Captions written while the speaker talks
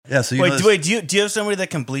Yeah. So wait. Do you have somebody that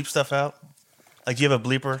can bleep stuff out? Like, do you have a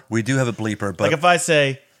bleeper? We do have a bleeper, but like if I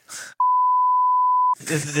say,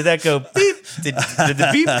 did that go beep? Did the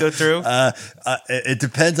beep go through? It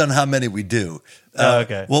depends on how many we do.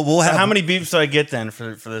 Okay. We'll have how many beeps do I get then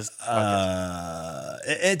for this?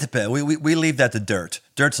 It depends. We leave that to Dirt.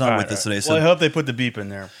 Dirt's not with us today. So I hope they put the beep in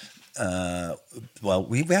there. Well,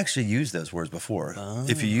 we've actually used those words before.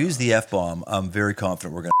 If you use the F-bomb, I'm very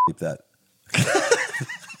confident we're going to keep that.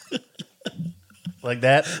 Like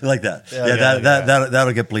that? Like that. Yeah,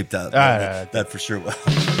 that'll get bleeped out. All right. That for sure will.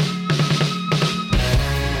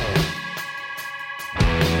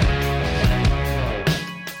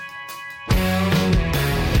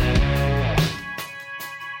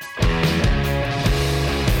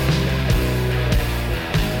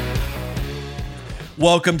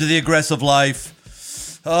 Welcome to the Aggressive Life.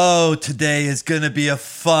 Oh, today is going to be a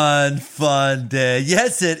fun day.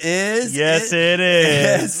 Yes, it is. Yes, it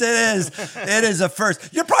is. Yes, it is. It is a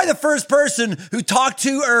first. You're probably the first person who talked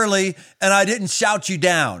too early and I didn't shout you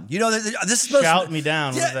down. You know, this is supposed Shout me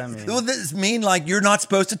down. What does that mean? Well, this mean like you're not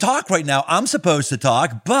supposed to talk right now. I'm supposed to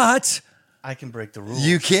talk, but I can break the rules.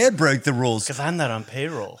 You can break the rules. Because I'm not on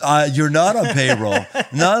payroll. You're not on payroll.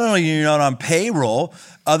 Not only are you not on payroll,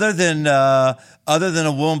 other than a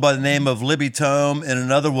woman by the name of Libby Tome and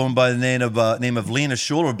another woman by the name of Lena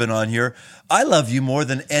Schuler have been on here, I love you more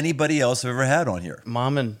than anybody else I've ever had on here.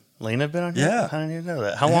 Mom and Lena have been on here? Yeah. How did you know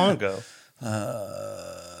that? How long ago?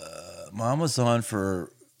 Mom was on for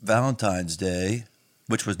Valentine's Day,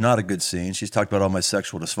 which was not a good scene. She's talked about all my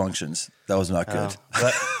sexual dysfunctions. That was not good.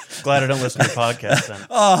 Glad I don't listen to your podcast then.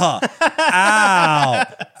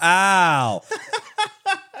 Ow.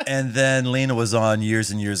 And then Lena was on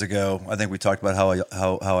years and years ago. I think we talked about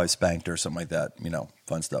how I spanked her or something like that. You know,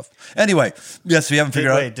 fun stuff. Anyway, yes, we haven't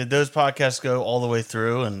figured out. Wait, did those podcasts go all the way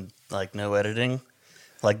through and like no editing?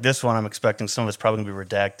 Like this one, I'm expecting some of it's probably going to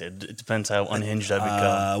be redacted. It depends how unhinged I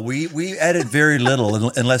become. We edit very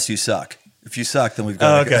little unless you suck. If you suck, then we've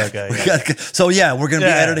got. Okay. So yeah, we're going to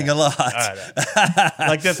be editing a lot. All right.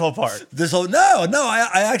 Like this whole part.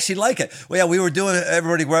 I actually like it. Well, yeah, we were doing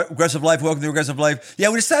everybody Aggressive Life. Welcome to Aggressive Life. Yeah,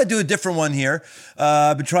 we decided to do a different one here.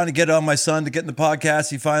 I've been trying to get on my son to get in the podcast.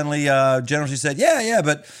 He finally generously said, yeah,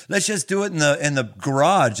 but let's just do it in the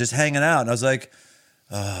garage, just hanging out. And I was like,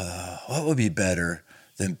 what would be better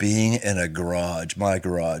than being in a garage, my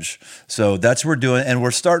garage? So that's what we're doing, and we're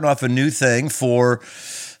starting off a new thing for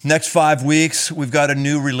next 5 weeks. We've got a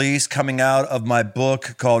new release coming out of my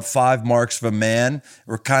book called 5 Marks of a Man.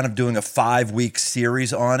 We're kind of doing a 5-week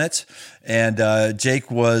series on it. And Jake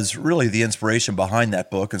was really the inspiration behind that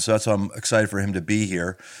book. And so that's why I'm excited for him to be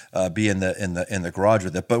here, be in the garage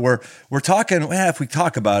with it. But we're talking, if we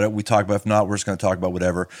talk about it, we talk about it. If not, we're just going to talk about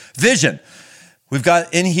whatever. Vision. We've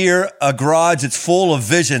got in here a garage. It's full of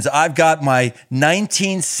visions. I've got my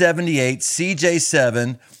 1978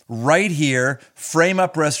 CJ7 right here, frame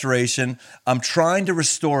up restoration. I'm trying to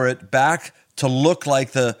restore it back to look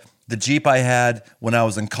like the Jeep I had when I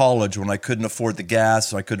was in college, when I couldn't afford the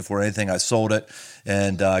gas, and I couldn't afford anything. I sold it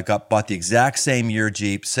and bought the exact same year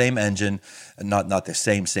Jeep, same engine, and not the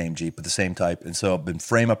same Jeep, but the same type. And so I've been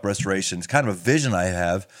frame up restoration. It's kind of a vision I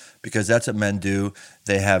have, because that's what men do.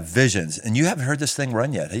 They have visions. And you haven't heard this thing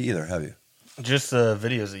run yet either, have you? Just the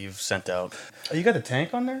videos that you've sent out. Oh, you got the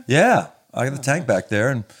tank on there? Yeah, I got the tank back there,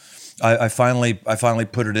 and I finally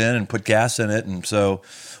put it in and put gas in it. And so,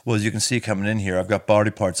 well, as you can see coming in here, I've got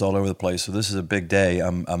body parts all over the place. So this is a big day.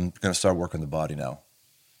 I'm going to start working the body now.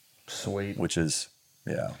 Sweet. Which is,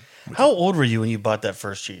 yeah. How old were you when you bought that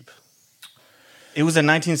first Jeep? It was in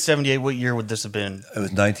 1978. What year would this have been? It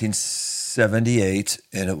was 1978,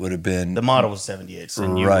 and it would have been... The model was 78. So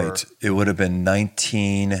right. It would have been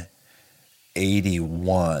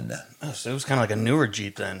 1981. Oh, so it was kind of like a newer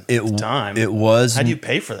Jeep then at the time. It was. How do you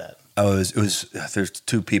pay for that? It was. There's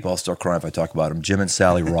two people, I'll start crying if I talk about them, Jim and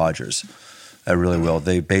Sally Rogers. I really will.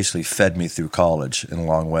 They basically fed me through college in a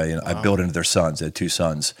long way. And I built into their sons. They had 2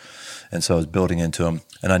 sons. And so I was building into them,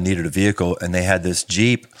 and I needed a vehicle, and they had this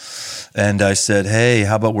Jeep. And I said, hey,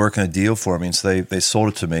 how about working a deal for me? And so they sold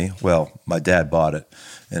it to me. Well, my dad bought it,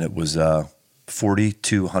 and it was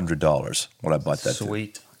 $4,200 when I bought that.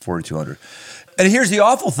 Sweet. $4,200. And here's the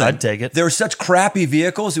awful thing. I'd take it. They were such crappy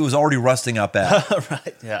vehicles, it was already rusting up bad.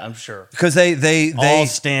 Right. Yeah, I'm sure. Because they all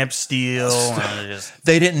stamped steel.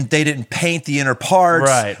 They didn't paint the inner parts.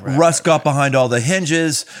 Right. Rust got behind all the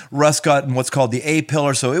hinges. Rust got in what's called the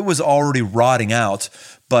A-pillar, so it was already rotting out.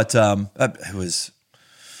 But it was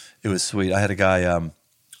sweet. I had a guy,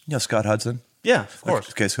 Scott Hudson. Yeah, of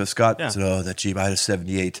course. Okay, so Scott said, oh, that Jeep, I had a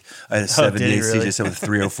 78. I had a 78 really? CJ7 with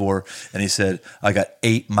 304. And he said, I got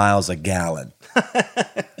 8 miles a gallon.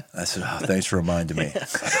 I said, oh, thanks for reminding me.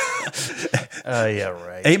 Yeah,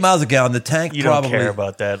 right. 8 miles a gallon. The tank You probably. don't care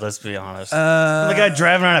about that, let's be honest. The guy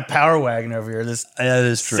driving on a power wagon over here, this That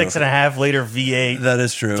is true. 6.5 liter V8. That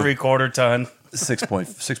is true. 3/4 ton.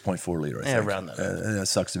 6.4 liter. I think. Around that. That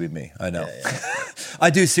sucks to be me. I know. I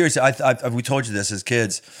do seriously. We told you this as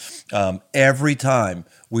kids. Every time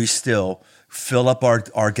we still fill up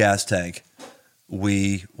our gas tank,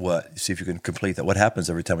 see if you can complete that. What happens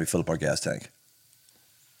every time we fill up our gas tank?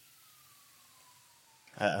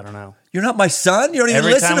 I don't know. You're not my son. You don't even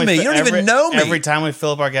listen to me. You don't even know me. Every time we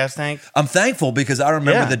fill up our gas tank, I'm thankful because I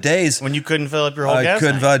remember the days when you couldn't fill up your whole gas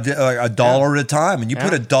tank. A dollar at a time, and you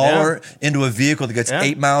put a dollar into a vehicle that gets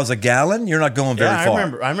 8 miles a gallon. You're not going very far.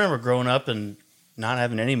 I remember growing up and not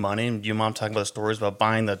having any money, and your mom talking about the stories about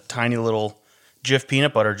buying the tiny little Jif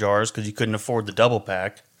peanut butter jars because you couldn't afford the double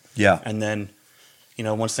pack. Yeah, and then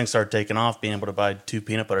once things started taking off, being able to buy 2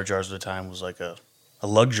 peanut butter jars at a time was like a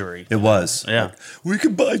luxury. It was. Yeah. Like, we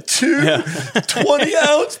could buy 2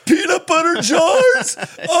 20-ounce peanut butter jars.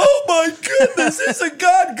 Oh, my goodness. Isn't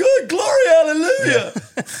God good? Glory, hallelujah.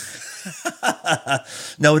 Yeah.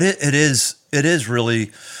 No, it is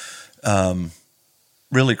really,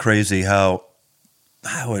 really crazy how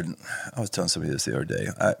I was telling somebody this the other day.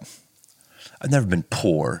 I've never been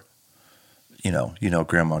poor. You know,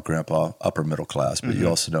 grandma and grandpa, upper middle class, but you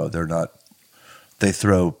also know they're not, they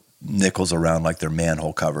throw nickels around like they're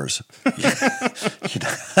manhole covers. you know,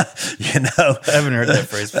 I haven't heard that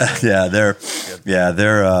phrase before.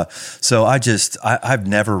 they're so I've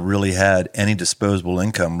never really had any disposable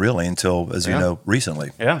income really until, as you know,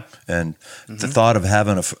 recently. Yeah. And the thought of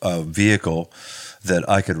having a vehicle that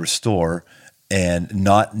I could restore and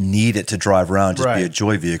not need it to drive around, just be a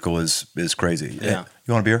joy vehicle is crazy. Yeah.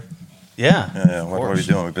 You want a beer? Yeah. What are we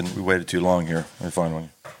doing? We waited too long here. Let me find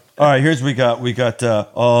one. All right, here's we got give me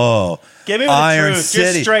the Iron truth, City.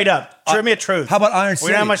 just straight up. Give me a truth. How about Iron City?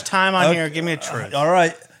 We don't have much time on here. Give me a truth. All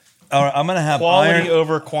right. I'm gonna have quality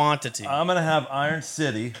over quantity. I'm gonna have Iron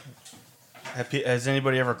City. Has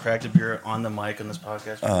anybody ever cracked a beer on the mic on this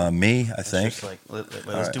podcast? Me, I think. Just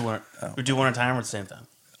let's do one. We do one at a time or at the same time.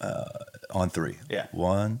 On 3. Yeah.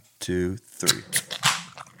 1, 2, 3.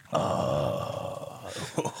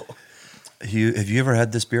 Have you ever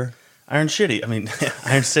had this beer? Iron City.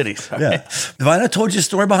 Sorry. Yeah. Have I not told you a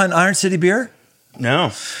story behind Iron City beer?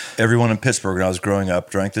 No. Everyone in Pittsburgh, when I was growing up,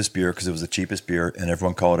 drank this beer because it was the cheapest beer, and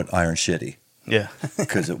everyone called it Iron Shitty. Yeah.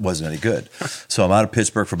 Because it wasn't any good. So I'm out of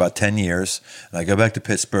Pittsburgh for about 10 years, and I go back to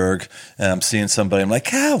Pittsburgh, and I'm seeing somebody. I'm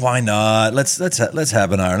like, why not? Let's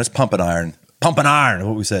have an iron. Let's pump an iron. Pump an iron,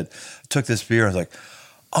 what we said. I took this beer. I was like,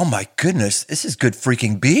 oh, my goodness, this is good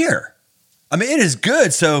freaking beer. I mean, it is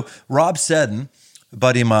good. So Rob Seddon, a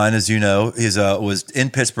buddy of mine, as you know, was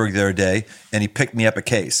in Pittsburgh the other day, and he picked me up a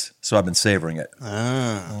case. So I've been savoring it.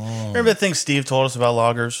 Remember the thing Steve told us about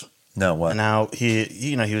lagers? No, what? And how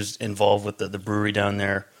he was involved with the brewery down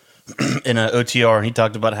there in an OTR, and he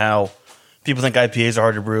talked about how people think IPAs are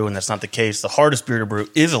hard to brew, and that's not the case. The hardest beer to brew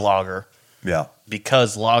is a lager. Yeah.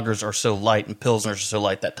 Because lagers are so light and pilsners are so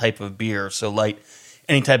light, that type of beer is so light,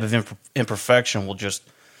 any type of imperfection will just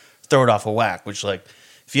throw it off a whack, which, like,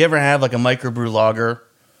 if you ever have like a microbrew lager,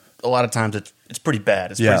 a lot of times it's pretty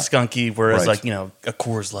bad. It's pretty skunky, whereas like, a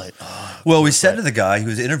Coors Light. Well, we said to the guy who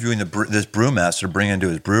was interviewing this brewmaster to bring into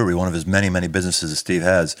his brewery, one of his many, many businesses that Steve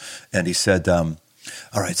has, and he said, all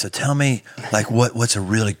right, so tell me, like, what's a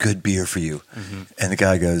really good beer for you? Mm-hmm. And the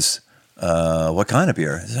guy goes, what kind of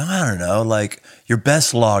beer? He said, I don't know, like your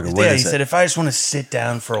best lager. What is he said, if I just want to sit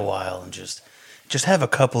down for a while and just have a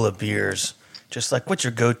couple of beers, just like, what's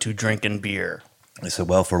your go-to drinking beer? I said,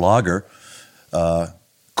 well, for lager,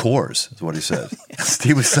 Coors is what he said.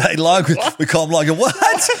 Steve was saying lager. We call him lager. What?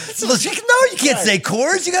 No, you can't say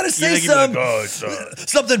Coors. You got to say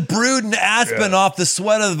something brewed in aspen off the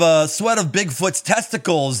sweat of Bigfoot's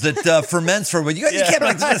testicles that ferments for. You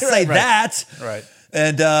can't just say that. Right.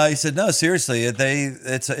 And he said, no, seriously,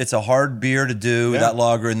 it's a hard beer to do, that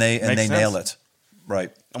lager, and they nail it.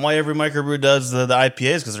 Right. And why every microbrew does the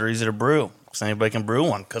IPAs, because they're easy to brew. Because anybody can brew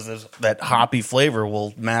one, because that hoppy flavor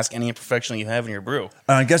will mask any imperfection you have in your brew.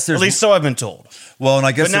 I guess there's, at least so I've been told. Well, and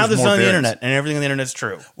I guess but now there's on the variants. internet, and everything on the internet's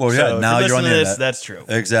true. Well, yeah, so now you're on the internet. That's true.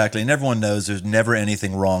 Exactly, and everyone knows there's never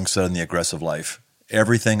anything wrong said in the aggressive life.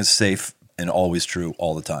 Everything is safe and always true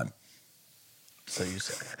all the time. So you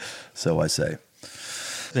say. So I say.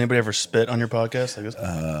 Does anybody ever spit on your podcast? I guess.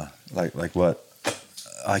 Like what?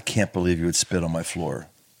 I can't believe you would spit on my floor.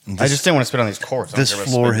 I just didn't want to spit on these cords. This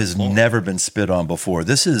floor has never been spit on before.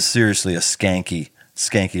 This is seriously a skanky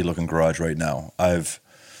looking garage right now. I've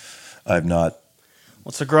not.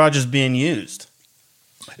 What's the garage is being used?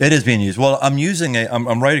 It is being used. Well,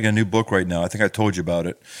 I'm writing a new book right now. I think I told you about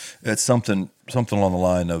it. It's something along the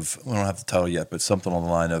line of, we don't have the title yet, but something along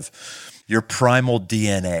the line of your primal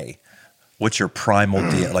DNA. What's your primal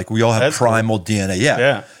DNA? Like we all have primal DNA.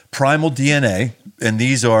 Yeah. Primal DNA. And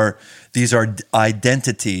these are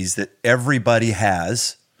identities that everybody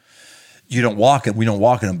has. We don't walk in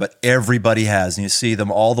them, but everybody has. And you see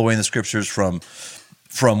them all the way in the scriptures from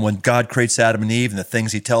when God creates Adam and Eve and the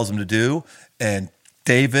things he tells them to do, and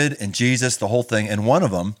David and Jesus, the whole thing. And one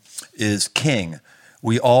of them is king.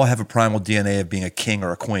 We all have a primal DNA of being a king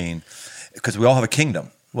or a queen because we all have a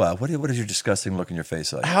kingdom. Well, what is your disgusting look in your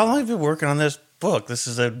face like? How long have you been working on this book? This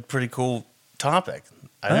is a pretty cool topic.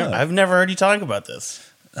 I've never heard you talk about this.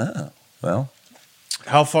 Oh, well.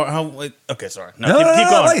 How far? Okay, sorry. No, keep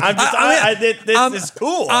going. This is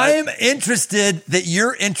cool. I'm interested that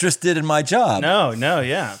you're interested in my job. No,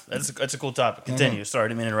 yeah. That's a cool topic. Continue. Sorry, I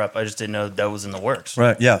didn't mean to interrupt. I just didn't know that was in the works.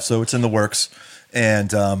 Right, yeah. So it's in the works.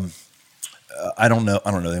 And I don't know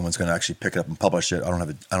anyone's going to actually pick it up and publish it. I don't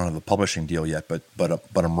have a publishing deal yet, but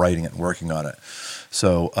I'm writing it and working on it.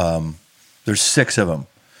 So there's 6 of them.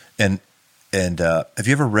 And have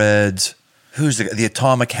you ever read, who's the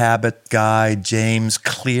Atomic Habit guy? James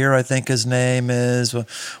Clear, I think his name is.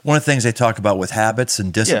 One of the things they talk about with habits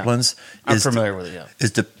and disciplines I'm familiar with it, yeah.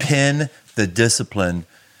 is to pin the discipline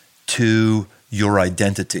to your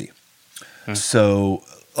identity. So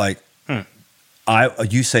like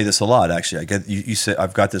you say this a lot, actually. You say,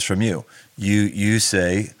 I've got this from you. You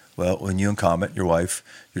say, well, when you and Comet, your wife,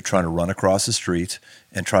 you're trying to run across the street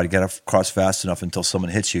and try to get across fast enough until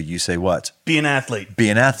someone hits you, you say what? Be an athlete. Be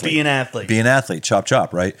an athlete. Be an athlete. Be an athlete. Chop,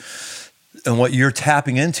 chop, right? And what you're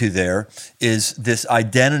tapping into there is this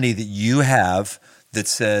identity that you have that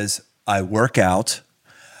says, I work out,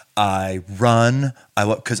 I run,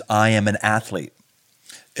 because I am an athlete.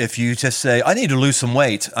 If you just say, I need to lose some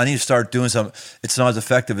weight, I need to start doing something, it's not as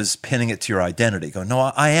effective as pinning it to your identity. Go,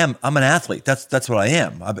 no, I'm an athlete. That's what I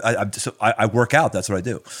am. I work out. That's what I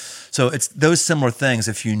do. So it's those similar things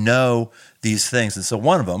if you know these things. And so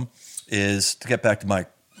one of them is, to get back to my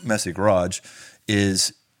messy garage,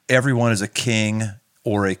 is everyone is a king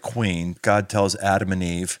or a queen. God tells Adam and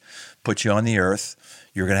Eve, put you on the earth.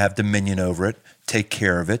 You're going to have dominion over it. Take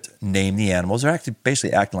care of it. Name the animals. They're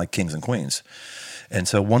basically acting like kings and queens. And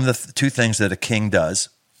so one of the 2 things that a king does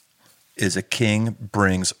is a king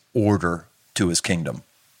brings order to his kingdom.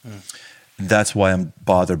 That's why I'm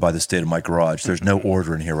bothered by the state of my garage. There's no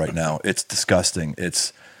order in here right now. It's disgusting.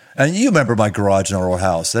 And you remember my garage in our old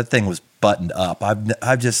house. That thing was buttoned up. I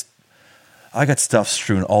got stuff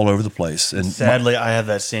strewn all over the place. And sadly, I have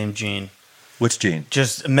that same gene. Which gene?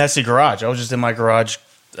 Just a messy garage. I was just in my garage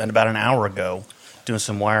about an hour ago doing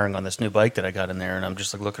some wiring on this new bike that I got in there, and I'm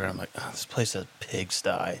just like looking around, I'm like, oh, this place is a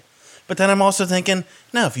pigsty. But then I'm also thinking,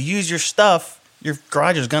 no, if you use your stuff, your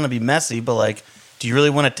garage is going to be messy, but like, do you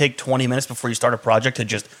really want to take 20 minutes before you start a project to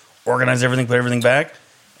just organize everything, put everything back,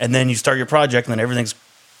 and then you start your project, and then everything's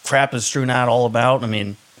crap is strewn out all about? I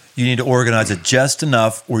mean, you need to organize it just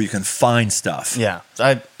enough where you can find stuff. Yeah.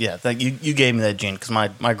 Thank you. You gave me that gene because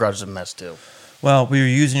my garage is a mess too. Well, we were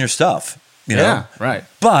using your stuff. You know? Yeah, right.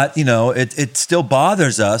 But, it still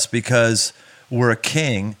bothers us because we're a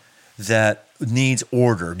king that needs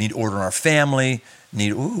order. Need order in our family. We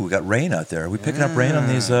got rain out there. Are we picking up rain on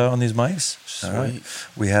these mics? Sweet. All right.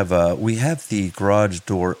 We have the garage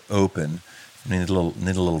door open. We need a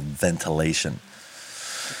little ventilation.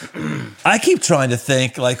 I keep trying to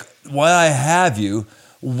think, like, while I have you,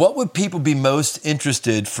 what would people be most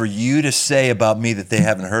interested for you to say about me that they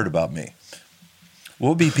haven't heard about me? What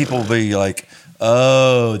would be people be like,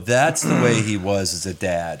 oh, that's the way he was as a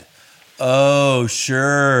dad. Oh,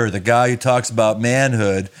 sure, the guy who talks about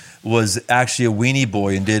manhood was actually a weenie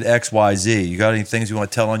boy and did X, Y, Z. You got any things you want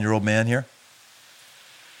to tell on your old man here?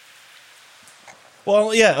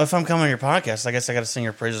 Well, yeah. If I'm coming on your podcast, I guess I got to sing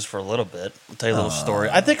your praises for a little bit. I'll tell you a little story.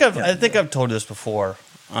 I think I've told you this before.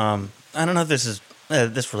 I don't know if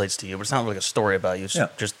this relates to you, but it's not really a story about you. It's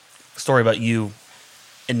just a story about you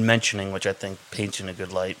in mentioning, which I think paints you in a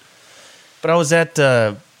good light. But I was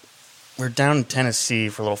we're down in Tennessee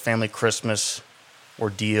for a little family Christmas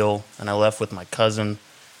ordeal, and I left with my cousin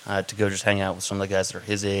to go just hang out with some of the guys that are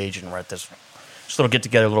his age, and we're at this just little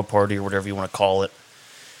get-together, little party, or whatever you want to call it.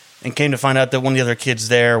 And came to find out that one of the other kids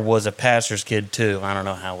there was a pastor's kid too. I don't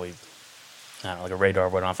know how like a radar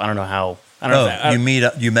went off. I don't know how.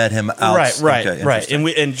 You met him out. Right. Okay, right.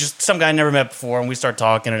 And just some guy I never met before, and we start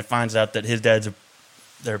talking, and it finds out that his dad's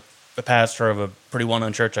they're a pastor of a pretty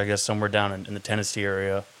well-known church, I guess, somewhere down in the Tennessee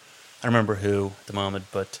area. I don't remember who at the moment,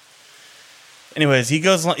 but anyways, he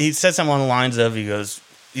said something along the lines of, he goes,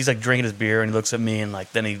 he's like drinking his beer, and he looks at me, and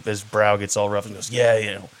like then his brow gets all rough, and goes, "Yeah,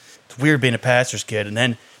 you know, it's weird being a pastor's kid." And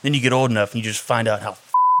then you get old enough, and you just find out how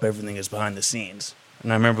everything is behind the scenes.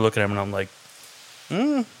 And I remember looking at him, and I'm like,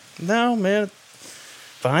 "No, man,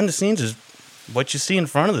 behind the scenes is what you see in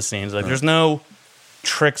front of the scenes. Like, there's no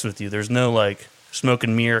tricks with you. There's no like smoke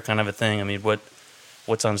and mirror kind of a thing. I mean,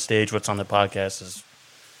 what's on stage, what's on the podcast is,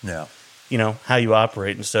 you know, how you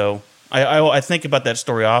operate." And so I think about that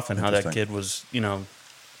story often, how that kid was, you know,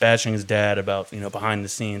 bashing his dad about, you know, behind the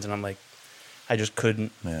scenes, and I'm like, I just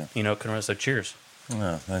couldn't, you know, couldn't. So cheers.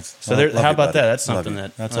 Yeah, that's so. There, how about that? That's something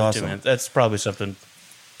that's awesome. Man. That's probably something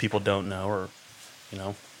people don't know, or you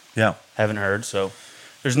know, haven't heard. So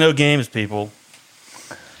there's no games, people.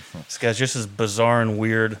 This guy's just as bizarre and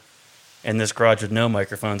weird in this garage with no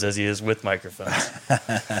microphones as he is with microphones.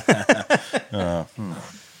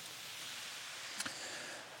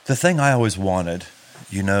 The thing I always wanted,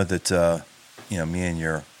 you know, that you know, me and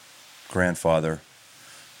your grandfather,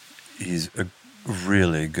 he's a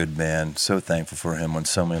really good man. So thankful for him on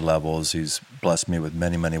so many levels. He's blessed me with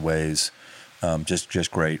many, many ways.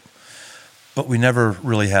 Just great. But we never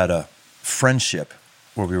really had a friendship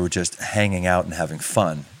where we were just hanging out and having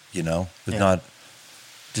fun, you know? Not,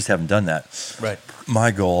 just haven't done that. Right.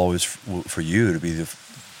 My goal always for you to be the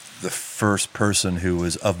first person who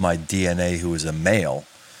was of my DNA who was a male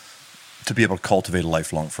to be able to cultivate a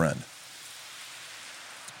lifelong friend.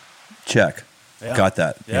 Check. Yeah. Got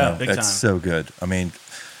that. Yeah, you know, big that's time. so good. I mean,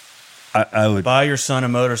 I would buy your son a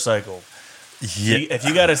motorcycle. Yeah. If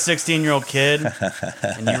you got a 16-year-old kid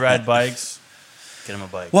and you ride bikes, get him a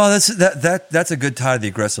bike. Well, that's a good tie to the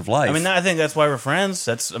aggressive life. I mean, I think that's why we're friends.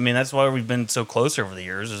 That's why we've been so close over the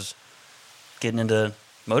years, is getting into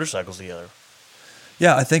motorcycles together.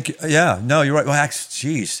 Yeah, I think. Yeah, no, you're right. Well, actually,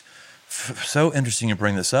 geez, so interesting you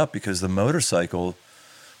bring this up, because the motorcycle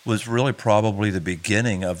was really probably the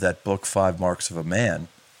beginning of that book, 5 Marks of a Man,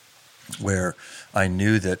 where I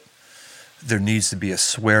knew that there needs to be a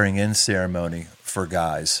swearing-in ceremony for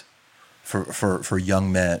guys, for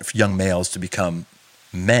young men, for young males to become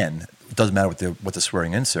men. It doesn't matter what the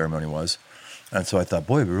swearing-in ceremony was. And so I thought,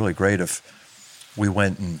 boy, it'd be really great if we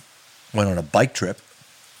went on a bike trip,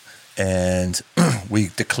 and we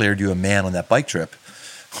declared you a man on that bike trip.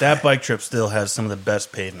 That bike trip still has some of the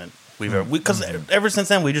best pavement we've ever. Because ever since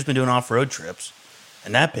then, we've just been doing off-road trips.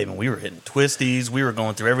 And that pavement, we were hitting twisties. We were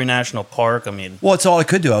going through every national park. I mean, well, it's all I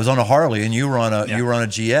could do. I was on a Harley, and you were on a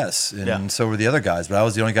GS, and so were the other guys. But I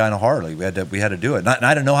was the only guy on a Harley. We had to do it. And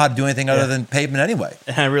I didn't know how to do anything other than pavement anyway.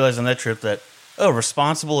 And I realized on that trip that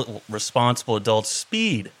responsible adults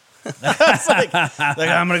speed. It's like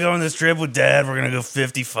I'm gonna go on this trip with Dad. We're gonna go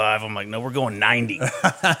 55. I'm like, no, we're going 90.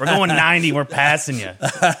 We're going 90. We're passing you.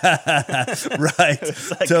 Right,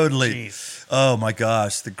 like, totally. Geez. Oh my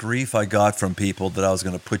gosh, the grief I got from people that I was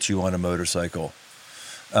going to put you on a motorcycle.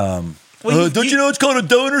 Don't you know it's called a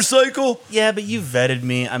donor cycle? Yeah, but you vetted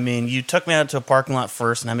me. I mean, you took me out to a parking lot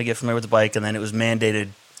first and had me get familiar with the bike, and then it was mandated,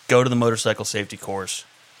 go to the motorcycle safety course,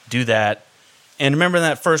 do that. And remember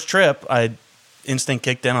that first trip, instinct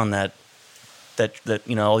kicked in on that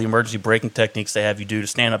you know, all the emergency braking techniques they have you do to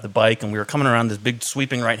stand up the bike, and we were coming around this big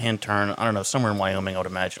sweeping right-hand turn, I don't know, somewhere in Wyoming, I would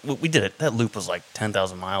imagine. We did it. That loop was like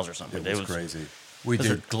 10,000 miles or something. It was crazy. We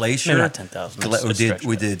did Glacier. Maybe not 10,000.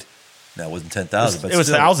 We did. No, it wasn't 10,000, but it was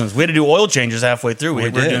still. Thousands. We had to do oil changes halfway through. We were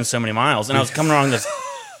did. doing so many miles, and I was coming along this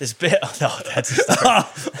bit. Oh, that's a story.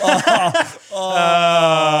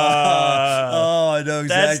 I know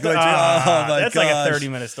exactly what my that's gosh. like a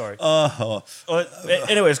 30-minute story. Oh.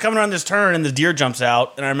 Anyways, coming around this turn, and the deer jumps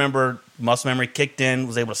out, and I remember muscle memory kicked in,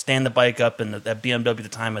 was able to stand the bike up, and that BMW at the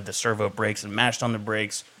time had the servo brakes and mashed on the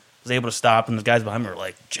brakes, was able to stop, and the guys behind me were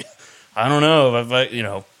like, I don't know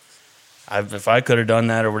if I could have done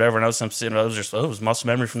that or whatever. And it was muscle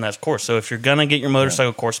memory from that course. So if you're going to get your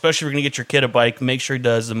motorcycle course, especially if you're going to get your kid a bike, make sure he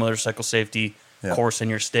does the motorcycle safety course in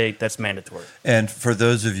your state. That's mandatory. And for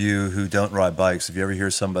those of you who don't ride bikes, if you ever hear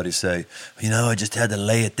somebody say, I just had to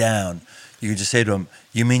lay it down, you can just say to them,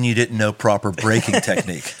 you mean you didn't know proper braking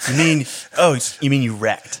technique? You mean you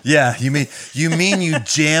wrecked? Yeah, you mean you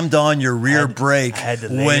jammed on your rear brake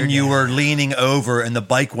when you were leaning over and the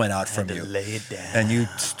bike went out from you. Lay it down. And you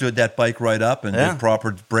stood that bike right up and did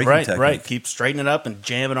proper braking technique. Right. Keep straightening it up and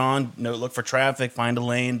jam it on. Look for traffic, find a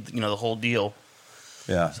lane, the whole deal.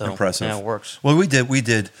 Yeah, So, impressive. Yeah, it works. Well, we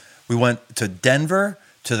went to Denver,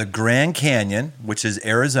 to the Grand Canyon, which is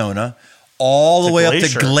Arizona, all the way up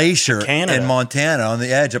to Glacier in Montana on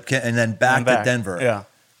the edge, and then back to Denver. Yeah.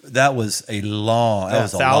 That was a lot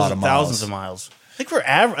of miles. Thousands of miles.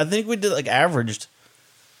 I think we did averaged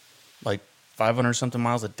 500 something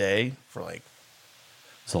miles a day for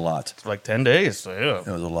It's a lot. It's like 10 days. So yeah.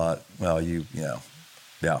 It was a lot. Well, you know.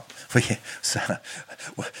 Yeah. So,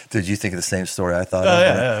 did you think of the same story I thought?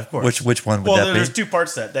 Yeah, of course. Which one would that be? There's two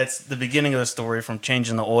parts to that. That's the beginning of the story from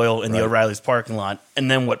changing the oil in the O'Reilly's parking lot,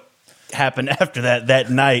 and then what happened after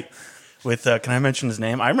that night with. Can I mention his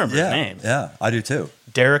name? I remember his name. Yeah, I do too.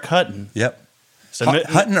 Derek Hutton. Yep. So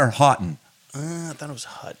Hutton or Houghton? I thought it was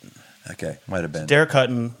Hutton. Okay, might have been. Derek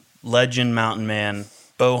Hutton, legend mountain man,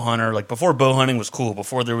 bow hunter. Like before bow hunting was cool.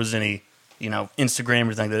 Before there was any, Instagram or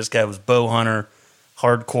anything. This guy was bow hunter.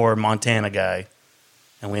 Hardcore Montana guy,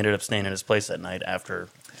 and we ended up staying at his place that night after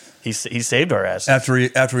he saved our asses. After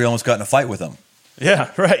he almost got in a fight with him.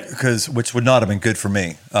 Yeah, right. Which would not have been good for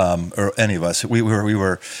me or any of us. We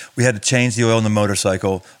had to change the oil on the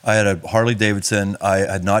motorcycle. I had a Harley Davidson. I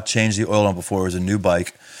had not changed the oil on before. It was a new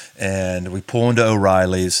bike, and we pull into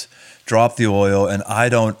O'Reilly's, drop the oil, and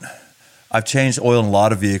I've changed oil in a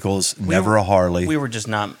lot of vehicles, never a Harley. We were just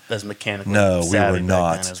not as mechanically savvy we were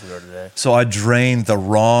not. back then as we are today. So I drained the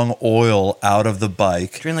wrong oil out of the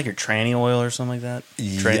bike. Drain like your tranny oil or something like that?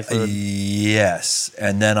 Yes.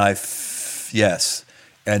 And then I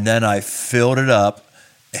filled it up.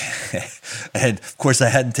 And of course, I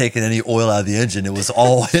hadn't taken any oil out of the engine. It was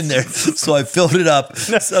all in there. So I filled it up.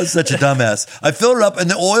 I was such a dumbass. I filled it up, and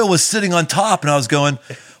the oil was sitting on top, and I was going,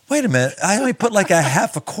 wait a minute, I only put like a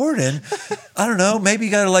half a quart in. I don't know. Maybe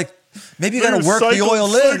you got to work the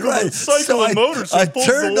oil in. Right. Cycling motor, so it pulls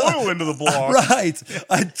the oil into the block. Right.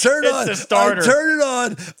 I turn it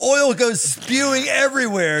on. Oil goes spewing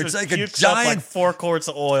everywhere. It's like a giant, like 4 quarts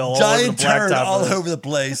of oil. Giant turd all over the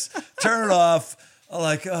place. Turn it off. I'm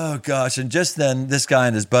like, oh gosh. And just then, this guy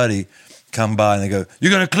and his buddy come by and they go, "You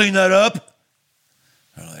going to clean that up?"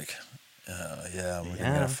 They're like, yeah, we're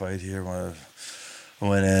going to fight here.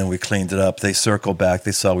 Went in, we cleaned it up. They circled back.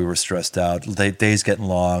 They saw we were stressed out. Days getting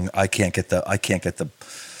long. I can't get the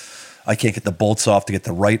bolts off to get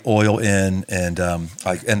the right oil in, and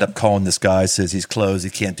I end up calling this guy. Says he's closed. He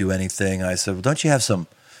can't do anything. I said, "Well, don't you have some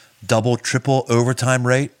double, triple overtime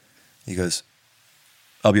rate?" He goes,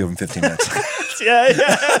 "I'll be over in 15 minutes." Yeah.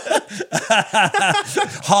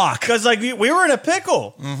 Hawk. Because we were in a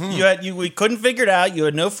pickle. Mm-hmm. We couldn't figure it out. You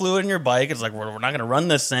had no fluid in your bike. It's like we're not going to run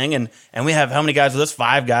this thing, and we have how many guys with us?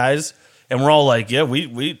 5 guys, and we're all like, yeah,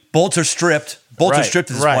 we bolts are stripped. Bolts are stripped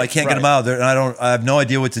at this point. I can't get them out of there, and I have no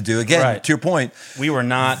idea what to do. Again, to your point, we were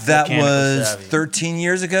not. That was savvy. 13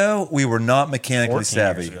 years ago. We were not mechanically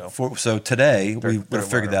savvy. So today we would have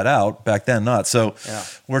figured that out. Back then, not. So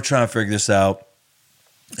we're trying to figure this out.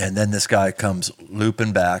 And then this guy comes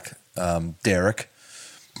looping back, Derek,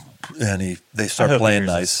 and they start playing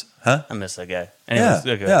nice. Huh? I miss that guy. Anyways,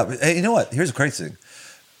 yeah. Hey, you know what? Here's the crazy thing.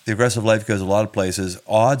 The Aggressive Life goes a lot of places.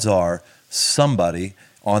 Odds are somebody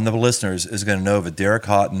on the listeners is going to know of a Derek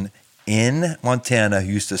Houghton in Montana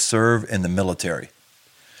who used to serve in the military.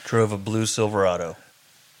 Drove a blue Silverado.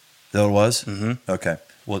 That it was? Mm-hmm. Okay.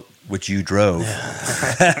 Well, which you drove.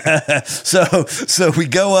 So we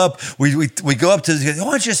go up. We go up to. Why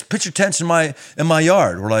don't you just pitch your tents in my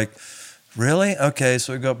yard? We're like, really? Okay.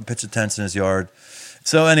 So we go up and pitch the tents in his yard.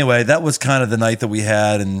 So anyway, that was kind of the night that we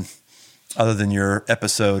had. And other than your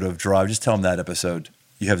episode of Drive, just tell them that episode.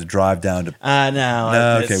 You have to drive down to.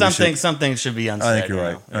 No. Okay, something should be unsaid. I think you're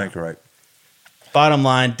right. I think you're right. Bottom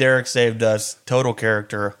line, Derek saved us. Total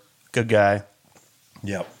character. Good guy.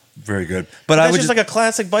 Yep. Very good. But that's just like a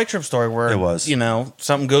classic bike trip story where it was.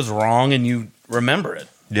 Something goes wrong and you remember it.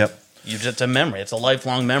 Yep. It's a memory. It's a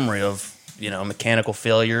lifelong memory of, mechanical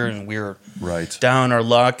failure, and we were down on our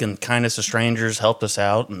luck, and kindness of strangers helped us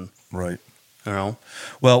out, and right.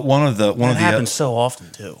 Well, one of the happens so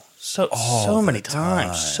often too. So many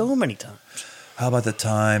times. So many times. How about the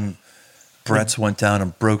time Brett's went down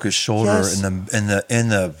and broke his shoulder in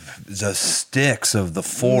the sticks of the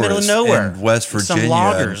forest, middle of nowhere, in West Virginia. Some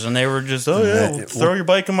loggers, and they were just, throw your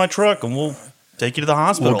bike in my truck, and we'll take you to the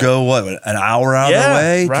hospital. We'll go an hour out of the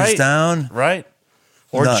way, just down, right?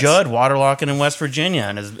 Or nuts. Judd waterlocking in West Virginia,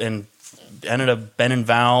 and ended up bending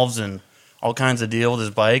valves and all kinds of deal with his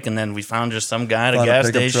bike, and then we found just some guy at a gas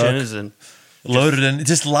station and. Loaded in,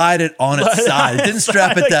 just lied it on its side. It didn't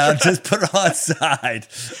strap it down, just put it on its side.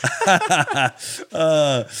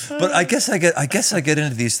 But I guess I get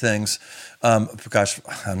into these things. Gosh,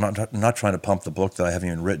 I'm not trying to pump the book that I haven't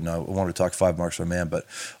even written. I wanted to talk 5 Marks for a Man, but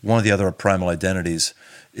one of the other primal identities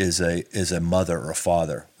is a mother or a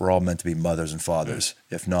father. We're all meant to be mothers and fathers,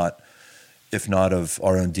 if not of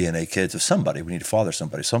our own DNA kids, of somebody. We need to father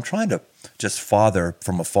somebody. So I'm trying to just father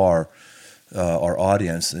from afar our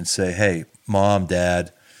audience and say, hey, Mom,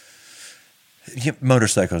 Dad,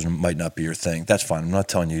 motorcycles might not be your thing. That's fine. I'm not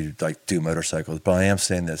telling you to do motorcycles, but I am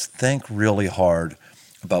saying this. Think really hard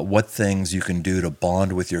about what things you can do to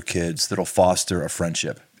bond with your kids that'll foster a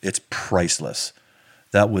friendship. It's priceless.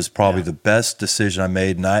 That was probably the best decision I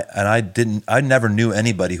made, and I never knew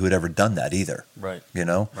anybody who had ever done that either. Right. You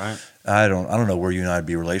know? Right. I don't know where you and I'd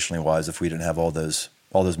be relationally wise if we didn't have all those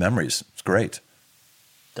memories. It's great.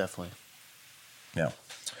 Definitely. Yeah.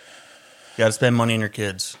 You got to spend money on your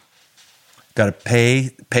kids. Got to pay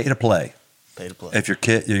to play. Pay to play. If your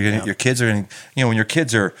kids are going to, when your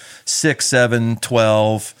kids are 6, 7,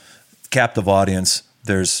 12, captive audience,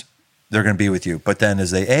 they're going to be with you. But then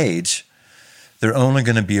as they age, they're only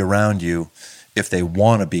going to be around you if they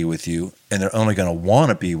want to be with you, and they're only going to want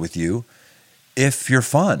to be with you if you're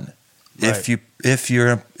fun. Right. If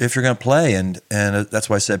you're going to play, and that's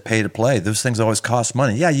why I said pay to play. Those things always cost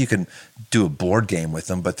money. Yeah, you can do a board game with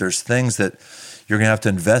them, but there's things that you're going to have to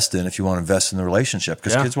invest in if you want to invest in the relationship,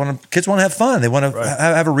 because kids want to have fun. They want to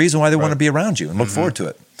have a reason why they want to be around you and look forward to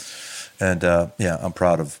it. And I'm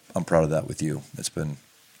proud of that with you. It's been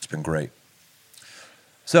great.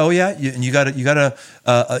 So you got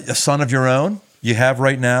a son of your own. You have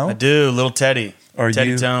right now. I do, little Teddy.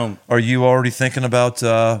 Tome. Are you already thinking about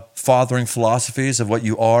fathering philosophies of what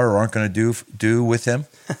you are or aren't going to do with him?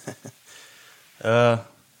 I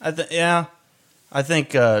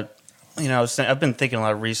think I've been thinking a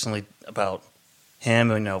lot recently about him.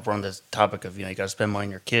 We're on this topic of you got to spend money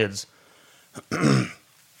on your kids. I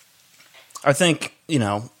think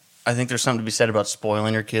there's something to be said about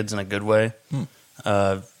spoiling your kids in a good way.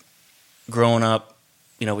 Growing up,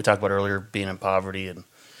 we talked about earlier being in poverty and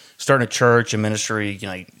starting a church and ministry,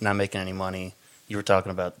 not making any money. We're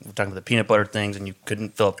talking about the peanut butter things, and you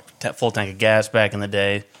couldn't fill up full tank of gas back in the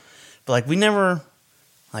day. But we never,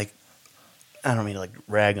 I don't mean to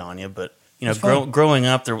rag on you, but growing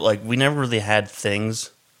up, we never really had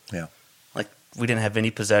things. Yeah. We didn't have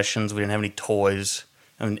any possessions. We didn't have any toys.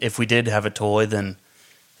 And if we did have a toy, then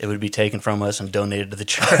it would be taken from us and donated to the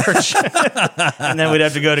church. And then we'd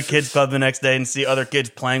have to go to kids club the next day and see other kids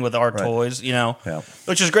playing with our toys,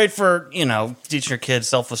 which is great for, teaching your kids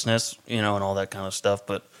selflessness, and all that kind of stuff.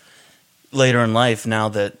 But later in life, now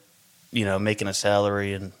that, making a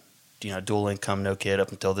salary and, dual income, no kid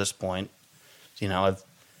up until this point, I've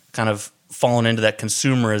kind of fallen into that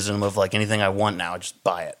consumerism of anything I want now, I just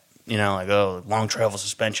buy it. Long travel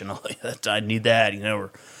suspension, I need that, or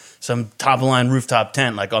some top-of-the-line rooftop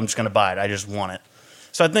tent, I'm just going to buy it. I just want it.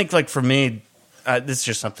 So I think, for me, this is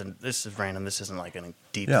just something, this is random. This isn't, any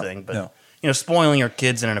deep thing. But, spoiling your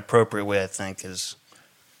kids in an appropriate way, I think, is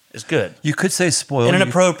good. You could say spoil. In an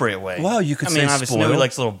appropriate way. Well, you could say spoil. Obviously, nobody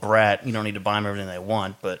likes a little brat. You don't need to buy them everything they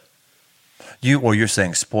want, but... You're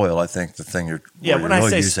saying spoil. I think the thing you're... Yeah, when I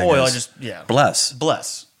say spoil, I just... Bless.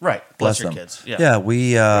 Bless. Right. Bless your them. Kids. Yeah,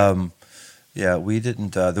 we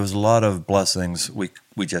didn't... there was a lot of blessings we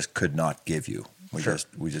just could not give you. We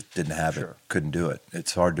just didn't have it. Couldn't do it.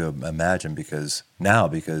 It's hard to imagine because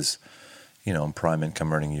in prime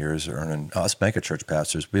income earning years, us mega church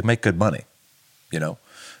pastors, we make good money,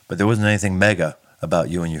 but there wasn't anything mega about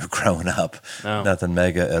you when you were growing up. No. Nothing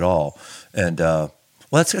mega at all. And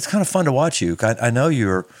it's kind of fun to watch you. I know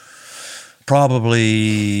you're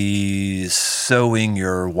probably sowing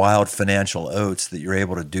your wild financial oats that you're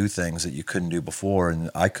able to do things that you couldn't do before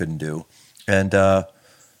and I couldn't do. And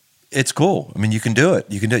it's cool. I mean, you can do it.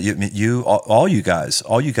 You can do it. All you guys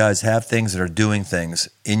have things that are doing things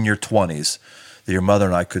in your 20s that your mother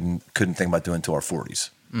and I couldn't think about doing until our 40s.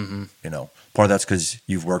 Mm-hmm. Part of that's because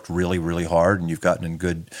you've worked really, really hard and you've gotten in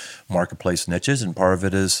good marketplace niches, and part of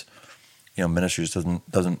it is, ministries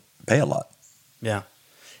doesn't pay a lot. Yeah,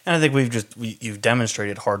 and I think you've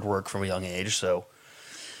demonstrated hard work from a young age. So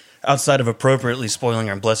outside of appropriately spoiling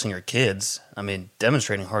and blessing your kids,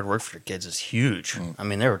 demonstrating hard work for your kids is huge.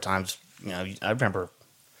 There were times, I remember,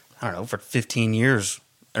 for 15 years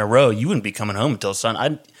in a row, you wouldn't be coming home until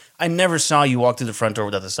sun. I never saw you walk through the front door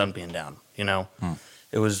without the sun being down.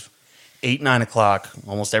 It was 8, 9 o'clock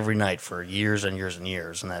almost every night for years and years and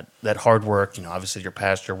years. And that hard work, obviously your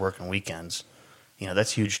pastor working weekends,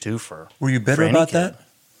 that's huge too for. Were you bitter about that?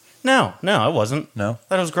 No, I wasn't. No?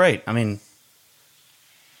 That was great. I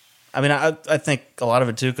think a lot of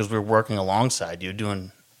it too, because we were working alongside you,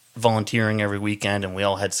 doing volunteering every weekend, and we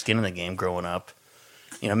all had skin in the game growing up.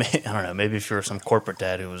 I don't know, maybe if you were some corporate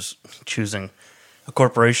dad who was choosing a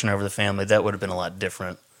corporation over the family, that would have been a lot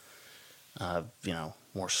different.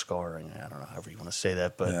 More scarring. I don't know, however you want to say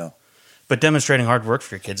that, but demonstrating hard work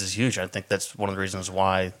for your kids is huge. I think that's one of the reasons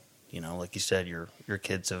why, like you said, your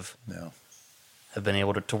kids have been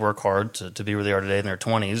able to work hard to be where they are today in their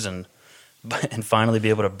 20s, and and finally be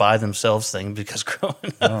able to buy themselves things, because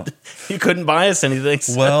growing up, you couldn't buy us anything.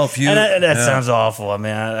 So. Well, if you and that sounds awful. I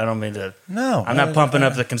mean, I don't mean to. No, I'm not pumping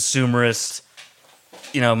up the consumerist,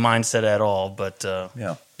 mindset at all. But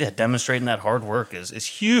demonstrating that hard work is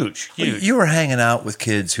huge. Huge. You were hanging out with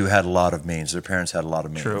kids who had a lot of means. Their parents had a lot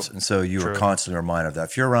of means, True. and so you were constantly reminded of that.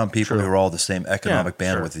 If you're around people who are all the same economic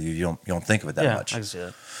bandwidth as you don't think of it that much. I can see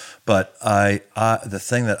that. But the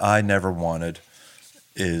thing that I never wanted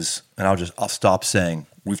is, and I'll stop saying,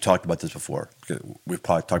 we've talked about this before. We've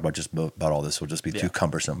probably talked about just about all this. It'll just be too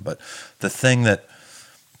cumbersome. But the thing that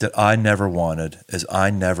I never wanted is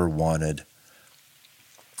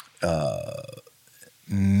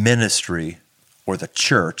ministry or the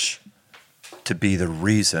church to be the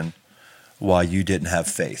reason why you didn't have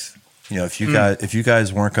faith. If you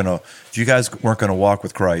guys weren't gonna walk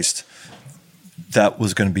with Christ, that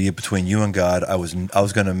was going to be between you and God. I was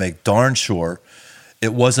going to make darn sure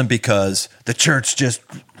it wasn't because the church just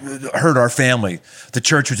hurt our family. The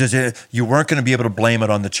church was just, you weren't going to be able to blame it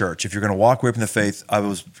on the church. If you're going to walk away from the faith, I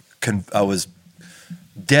was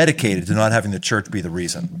dedicated to not having the church be the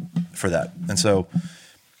reason for that. And so,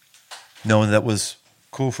 knowing that was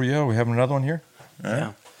cool for you, are we having another one here? All right.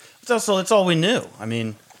 Yeah. It's all we knew. I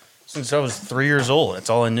mean, since I was 3 years old, that's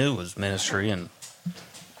all I knew was ministry and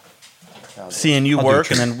seeing you work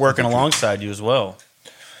and then working alongside you as well.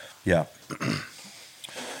 Yeah.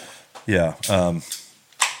 Yeah.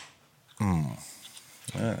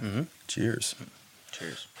 Cheers.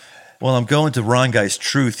 Cheers. Well, I'm going to Ron Guy's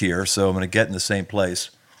Truth here, so I'm going to get in the same place.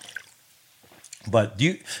 But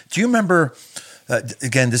do you remember,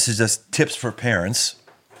 again, this is just tips for parents.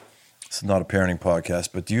 It's not a parenting podcast,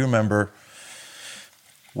 but do you remember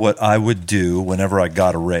what I would do whenever I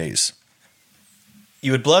got a raise?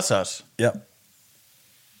 You would bless us. Yep.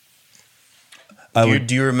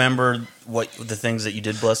 Do you remember what the things that you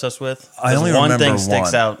did bless us with? I only remember one thing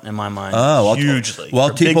sticks out in my mind hugely.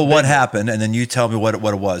 Well, people, what happened, and then you tell me what it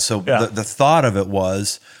was. So the thought of it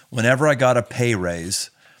was, whenever I got a pay raise,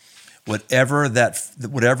 whatever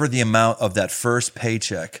the amount of that first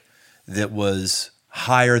paycheck that was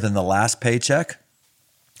higher than the last paycheck,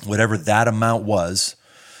 whatever that amount was,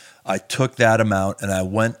 I took that amount and I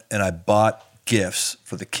went and I bought gifts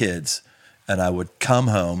for the kids, and I would come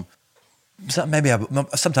home. Sometimes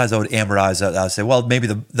I would amortize it. I would say, well, maybe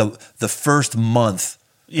the first month,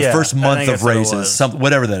 of raises,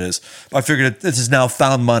 whatever that is. I figured this is now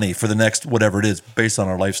found money for the next whatever it is based on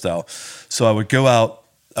our lifestyle. So I would go out,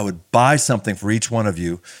 I would buy something for each one of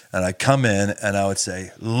you, and I'd come in and I would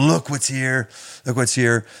say, look what's here,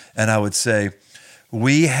 and I would say,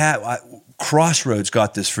 Crossroads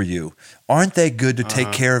got this for you. Aren't they good to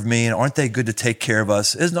take care of me? And aren't they good to take care of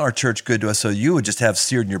us? Isn't our church good to us? So you would just have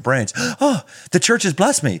seared in your brains, oh, the church has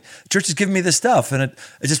blessed me. The church has given me this stuff. And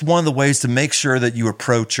it's just one of the ways to make sure that you are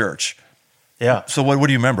pro-church. Yeah. So what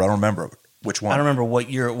do you remember? I don't remember which one. I don't remember what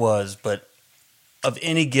year it was, but of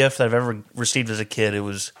any gift that I've ever received as a kid, it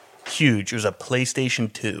was huge. It was a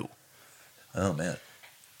PlayStation 2. Oh, man.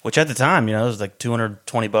 Which at the time, it was like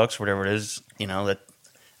 $220 or whatever it is,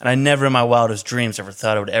 and I never in my wildest dreams ever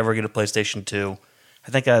thought I would ever get a PlayStation 2. I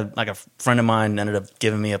think a friend of mine ended up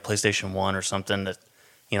giving me a PlayStation 1 or something that,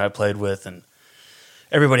 I played with, and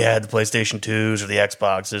everybody had the PlayStation 2s or the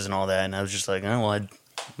Xboxes and all that, and I was just like, oh, well,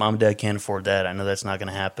 Mom and Dad can't afford that. I know that's not going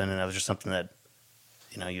to happen, and that was just something that,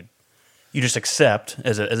 you just accept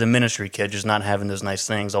as a ministry kid, just not having those nice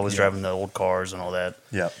things, always driving the old cars and all that.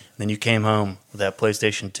 Yeah. And then you came home with that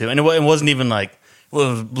PlayStation 2, and it wasn't even like,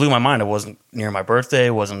 it blew my mind. It wasn't near my birthday.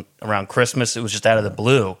 It wasn't around Christmas. It was just out of the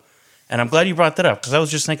blue. And I'm glad you brought that up, because I was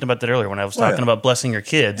just thinking about that earlier when I was talking about blessing your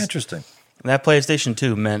kids. Interesting. And that PlayStation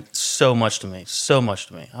 2 meant so much to me. So much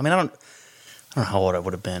to me. I mean, I don't know how old I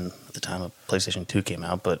would have been at the time of PlayStation 2 came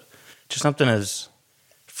out, but just something as,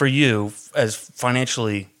 for you, as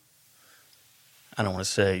financially, I don't want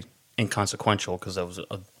to say inconsequential, because that was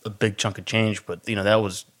a big chunk of change, but, that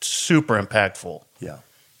was super impactful. Yeah.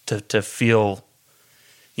 To feel...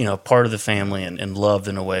 part of the family and loved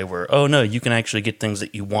in a way where, oh no, you can actually get things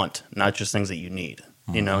that you want, not just things that you need.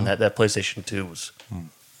 And that PlayStation 2 was.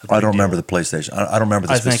 I don't remember the PlayStation. I don't remember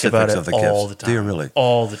the specifics of the gifts. All the time. Do you really?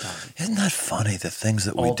 All the time. Isn't that funny? The things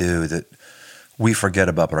that we do that we forget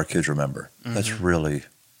about, but our kids remember. Mm-hmm. That's really,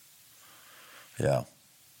 yeah.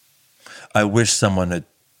 I wish someone had.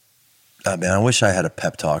 I wish I had a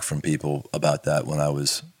pep talk from people about that when I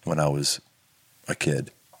was a kid.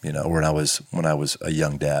 When I was a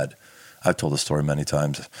young dad. I've told the story many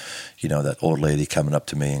times. That old lady coming up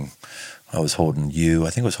to me, and I was holding you. I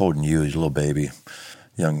think I was holding you as a little baby.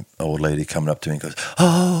 young old lady coming up to me and goes,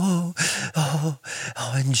 "Oh,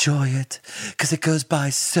 enjoy it, because it goes by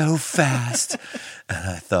so fast." And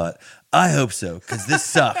I thought, I hope so, because this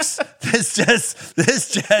sucks. This just,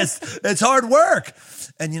 it's hard work.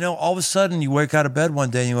 And all of a sudden you wake out of bed one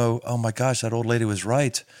day and you go, "Oh my gosh, that old lady was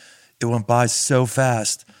right. It went by so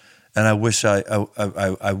fast." And I wish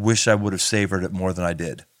I wish I would have savored it more than I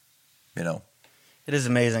did. It is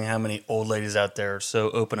amazing how many old ladies out there are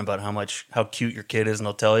so open about how cute your kid is, and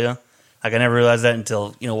they'll tell you. Like, I never realized that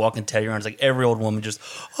until, walking Teddy around. It's like every old woman just,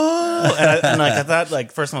 oh. And I thought,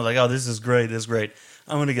 first time I was like, oh, this is great.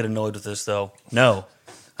 I'm going to get annoyed with this, though. No,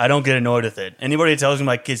 I don't get annoyed with it. Anybody who tells me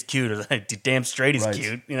my kid's cute is like, damn straight he's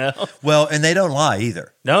cute, Well, and they don't lie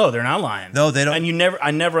either. No, they're not lying. No, they don't. And I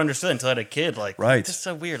never understood until I had a kid. Like, right. It's just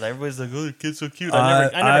so weird. Like, everybody's like, oh, the kid's so cute. I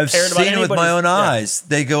never I've cared about seen it with my own yeah. eyes.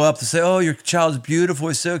 They go up to say, "Oh, your child's beautiful.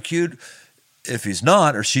 He's so cute." If he's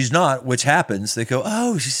not or she's not, which happens, they go,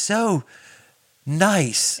 "Oh, she's so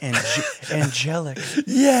nice, angelic."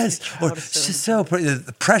 Yes, or she's so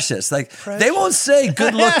precious. Like, they won't say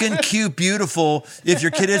good looking, cute, beautiful if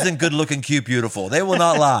your kid isn't good looking, cute, beautiful. They will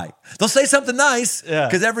not lie. They'll say something nice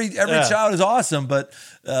because every child is awesome, but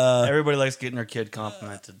everybody likes getting their kid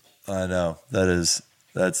complimented. I know that's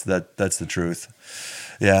the truth.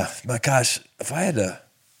 Yeah, my gosh, if I had to.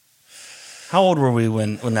 How old were we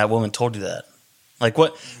when that woman told you that? Like,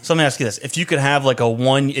 what? So let me ask you this: if you could have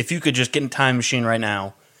if you could just get in a time machine right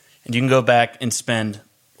now, and you can go back and spend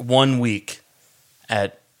 1 week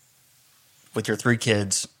with your 3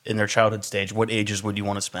 kids in their childhood stage, what ages would you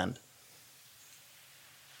want to spend?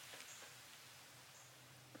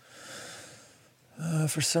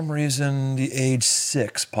 For some reason, the age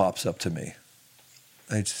 6 pops up to me.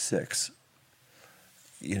 Age 6.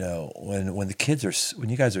 When the kids are, when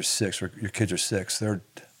you guys are 6, or your kids are 6, they're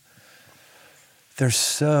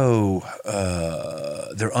so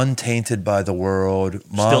they're untainted by the world.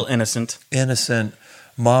 Still innocent. Innocent.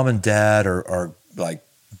 Mom and dad are like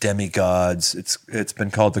demigods. It's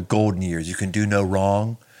been called the golden years. You can do no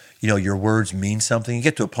wrong. Your words mean something. You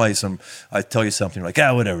get to a place, I tell you something, like,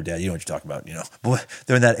 whatever, Dad, you know what you're talking about. But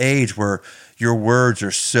they're in that age where your words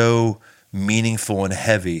are so meaningful and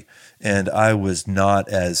heavy. And I was not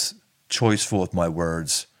as choiceful with my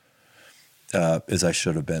words as I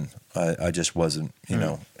should have been. I just wasn't,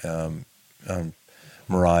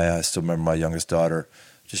 Mariah, I still remember my youngest daughter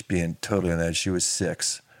just being totally on edge. She was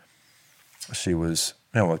 6. She was,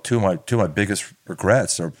 two of my biggest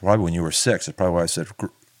regrets are probably when you were 6. That's probably why I said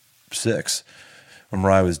 6. When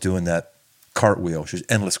Mariah was doing that cartwheel, she was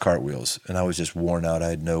endless cartwheels, and I was just worn out. I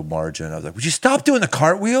had no margin. I was like, "Would you stop doing the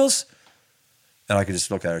cartwheels?" And I could just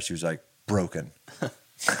look at her. She was like broken.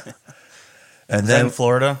 And then in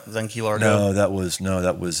Florida, was that in Key Largo? No, that was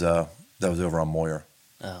over on Moyer.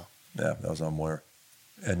 Oh, yeah, that was on Moyer.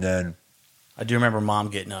 And then I do remember Mom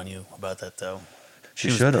getting on you about that, though. She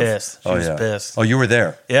was should have. pissed. She was pissed. Oh, you were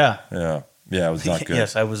there. Yeah, yeah. It was not good.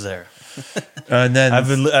 Yes, I was there. And then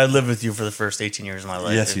I lived with you for the first 18 years of my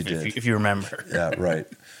life. Yes, you did. If you remember. Yeah, right.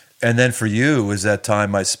 And then for you was that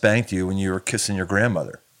time I spanked you when you were kissing your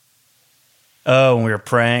grandmother. Oh, when we were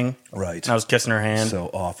praying. Right. And I was kissing her hand. So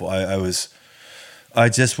awful. I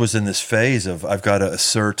just was in this phase of I've got to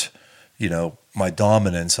assert, my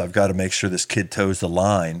dominance. I've got to make sure this kid toes the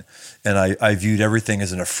line. And I viewed everything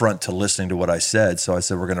as an affront to listening to what I said. So I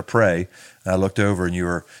said, we're going to pray. And I looked over and you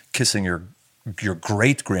were kissing your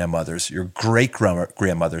great-grandmother's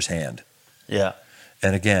hand. Yeah.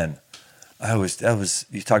 And again,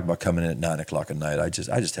 you talk about coming in at 9 o'clock at night. I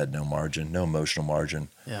just had no margin, no emotional margin.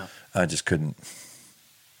 Yeah. I just couldn't.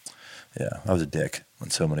 Yeah, I was a dick in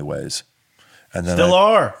so many ways. And then Still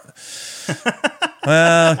are.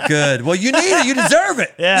 Well, good. Well, you need it. You deserve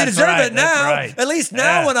it. Yeah, you deserve right, it now. right. At least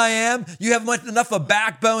now when I am, you have enough of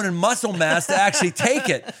backbone and muscle mass to actually take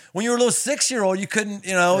it. When you were a little 6-year-old, you couldn't,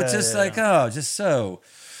 it's just just so.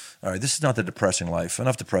 All right, this is not the depressing life.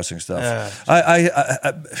 Enough depressing stuff. I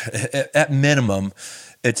at minimum,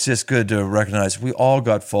 it's just good to recognize we all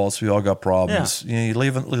got faults. We all got problems. Yeah. You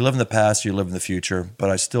live in the past, you live in the future, but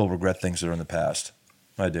I still regret things that are in the past.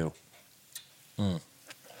 I do.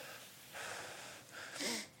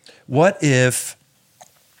 What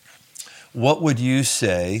would you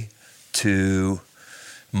say to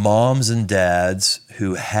moms and dads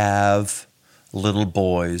who have little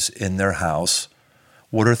boys in their house?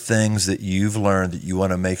 What are things that you've learned that you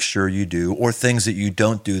want to make sure you do, or things that you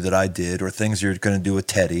don't do that I did, or things you're going to do with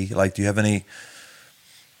Teddy? Like, do you have any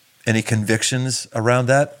convictions around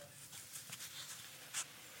that?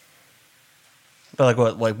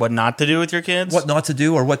 But what not to do with your kids? What not to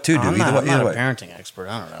do or what to do? I'm not either a way. parenting expert.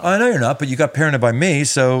 I don't know. I know you're not, but you got parented by me,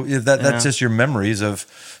 so that's just your memories of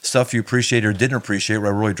stuff you appreciate or didn't appreciate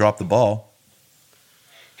where I really dropped the ball.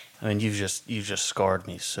 I mean, you've just scarred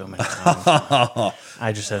me so many times.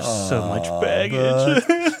 I just have so much baggage.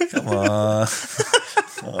 Come on.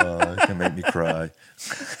 You can make me cry.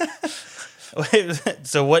 Wait,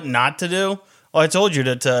 so what not to do? Well, I told you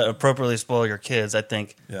to appropriately spoil your kids. I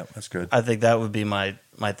think. Yeah, that's good. I think that would be my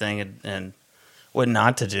thing, and what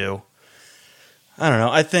not to do. I don't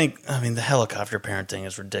know. I mean, the helicopter parenting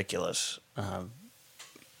is ridiculous.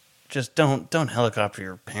 Just don't helicopter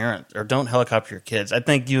your parent or don't helicopter your kids. I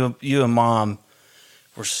think you and mom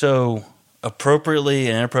were so appropriately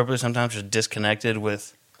and inappropriately sometimes just disconnected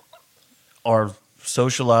with our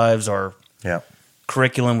social lives, our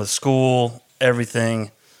curriculum with school,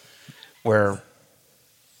 everything, where,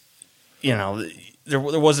 you know, there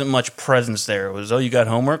wasn't much presence there. It was, oh, you got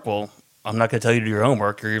homework? Well, I'm not going to tell you to do your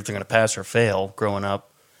homework. You're either going to pass or fail growing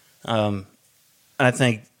up. And I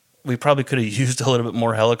think we probably could have used a little bit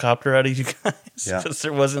more helicopter out of you guys. Because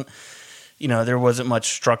there wasn't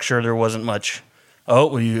much structure. There wasn't much,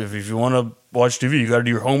 if you want to watch TV, you got to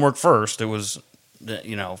do your homework first. It was,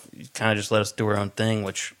 you kind of just let us do our own thing,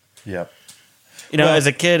 which, as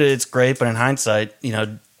a kid, it's great. But in hindsight,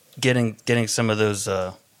 getting some of those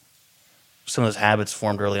habits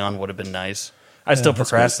formed early on would have been nice. I still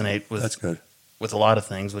procrastinate with a lot of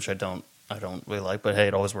things, which I don't really like, but hey,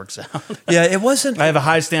 it always works out. Yeah, it wasn't. I have a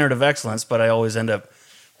high standard of excellence, but I always end up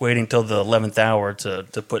waiting till the 11th hour to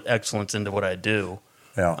put excellence into what I do.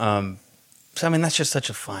 Yeah. So I mean, that's just such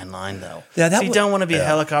a fine line, though. Yeah, so you don't want to be a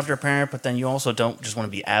helicopter parent, but then you also don't just want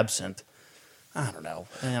to be absent. I don't know.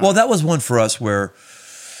 Well, that was one for us where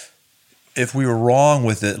if we were wrong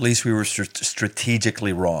with it, at least we were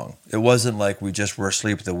strategically wrong. It wasn't like we just were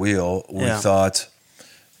asleep at the wheel. We thought,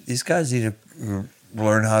 these guys need to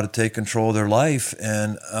learn how to take control of their life,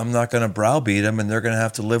 and I'm not going to browbeat them, and they're going to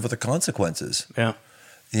have to live with the consequences. Yeah.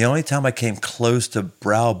 The only time I came close to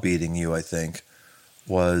browbeating you, I think,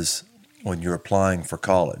 was when you were applying for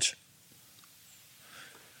college.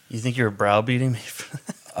 You think you were browbeating me?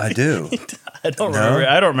 I do. I don't remember.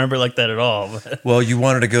 I don't remember like that at all. But. Well, you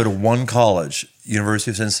wanted to go to one college,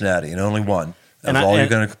 University of Cincinnati, and only one. That was all you're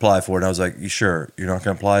going to apply for. And I was like, you sure? You're not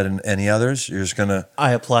going to apply to any others? You're just going to...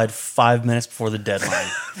 I applied 5 minutes before the deadline.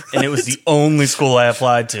 Right. And it was the only school I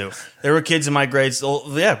applied to. There were kids in my grades.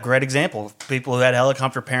 Great example. People who had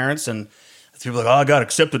helicopter parents, and people were like, I got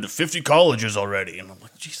accepted to 50 colleges already. And I'm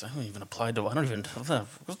like, geez, I don't even apply to...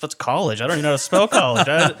 What's college? I don't even know how to spell college.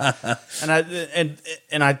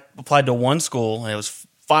 And I applied to one school, and it was...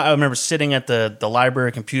 I remember sitting at the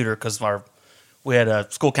library computer because we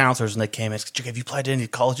had school counselors, and they came and said, have you applied to any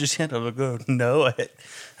colleges yet? I was like, oh, no, I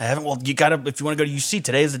haven't. Well, you got to, if you want to go to UC,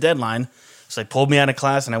 today is the deadline. So they pulled me out of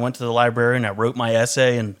class, and I went to the library, and I wrote my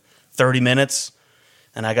essay in 30 minutes.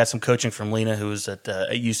 And I got some coaching from Lena, who was at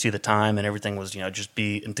UC at the time, and everything was, just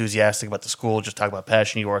be enthusiastic about the school, just talk about how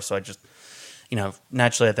passionate you are. So I just,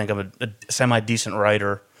 naturally, I think I'm a semi-decent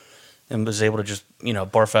writer, and was able to just,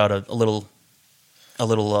 barf out a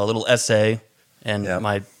little essay. And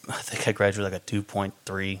I think I graduated like a 2.3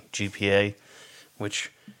 GPA,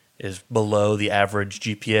 which is below the average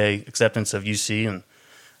GPA acceptance of UC. And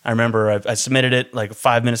I remember I submitted it like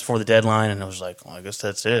 5 minutes before the deadline, and I was like, well, I guess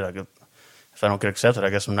that's it. If I don't get accepted, I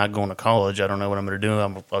guess I'm not going to college. I don't know what I'm going to do.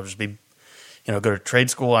 I'll just be, go to trade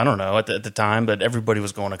school. I don't know at the time, but everybody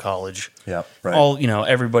was going to college. Yeah, right.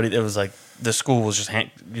 Everybody. It was like the school was just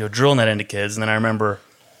drilling that into kids. And then I remember,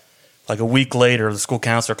 like a week later, the school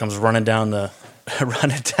counselor comes running down the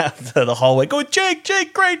hallway, going,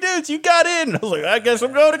 Jake, great news, you got in. I was like, I guess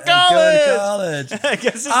I'm going to college.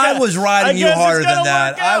 I was riding you harder than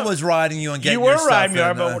that. I was riding you and getting your stuff. You were riding me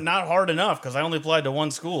hard, but not hard enough, because I only applied to one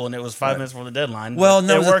school, and it was 5 minutes before the deadline. Well,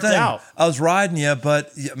 no, it worked out. I was riding you,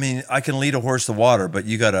 but I mean, I can lead a horse to water, but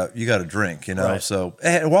you gotta drink, Right. So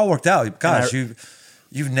it all worked out. Gosh,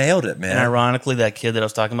 you've nailed it, man. And ironically, that kid that I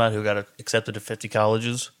was talking about who got accepted to 50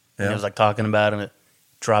 colleges, and he was like talking about it, and it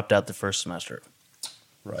dropped out the first semester.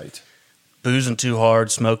 Right. Boozing too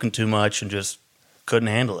hard, smoking too much, and just couldn't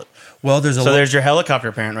handle it. Well, there's your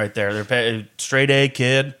helicopter parent right there. They're straight A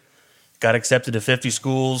kid, got accepted to 50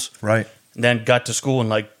 schools. Right. Then got to school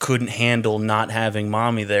and couldn't handle not having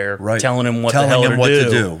mommy there, right. telling him what to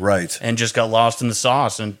do. Right. And just got lost in the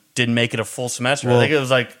sauce and didn't make it a full semester. Well, I think it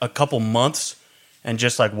was like a couple months, and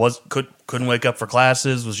just couldn't wake up for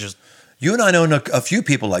classes. Was just... You and I know a few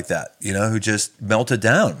people like that, who just melted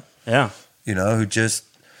down. Yeah. Who just...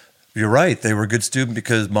 You're right. They were a good student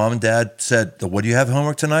because mom and dad said, what do you have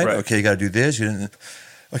homework tonight? Right. Okay, you got to do this. You didn't.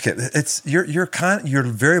 Okay, you're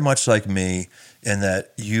very much like me in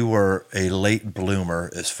that you were a late bloomer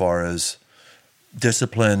as far as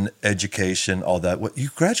discipline, education, all that. What you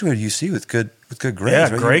graduated UC with good grades, Yeah,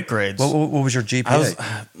 right? great grades. What was your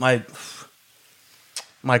GPA?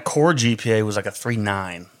 My core GPA was like a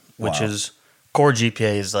 3.9, which Wow. is core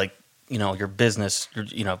GPA is like, your business,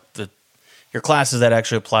 your classes that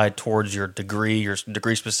actually applied towards your degree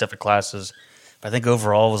specific classes. But I think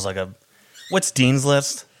overall was like what's Dean's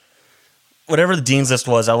List? Whatever the Dean's List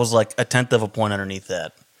was, I was like a tenth of a point underneath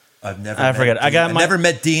that. I forget. Dean. I never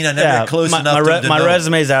met Dean. I never got close enough to my know.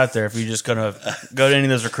 resume's out there. If you're just gonna go to any of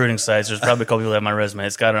those recruiting sites, there's probably a couple people that have my resume.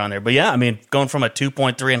 It's got it on there. But yeah, I mean, going from a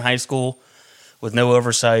 2.3 in high school with no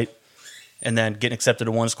oversight, and then getting accepted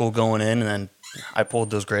to one school going in, and then I pulled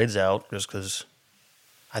those grades out just because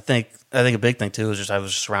I think a big thing too is just I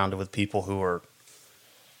was surrounded with people who were,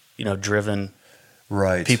 driven.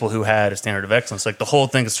 Right. People who had a standard of excellence. Like the whole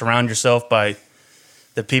thing is surround yourself by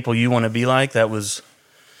the people you want to be like. That was,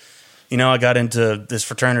 I got into this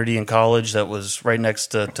fraternity in college that was right next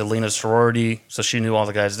to Lena's sorority. So she knew all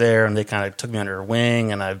the guys there, and they kind of took me under her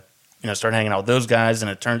wing, and I, started hanging out with those guys, and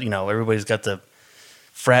it turned, everybody's got the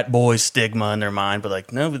frat boy stigma in their mind, but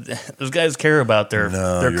like, no, those guys care about their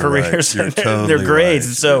careers right. and Totally their grades. Right.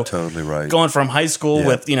 And so you're totally right. Going from high school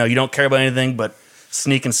with, you don't care about anything but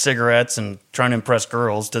sneaking cigarettes and trying to impress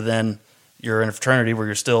girls to then you're in a fraternity where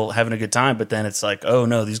you're still having a good time, but then it's like, oh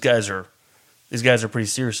no, these guys are pretty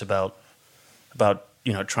serious about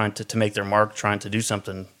trying to make their mark, trying to do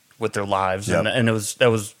something with their lives. Yep. And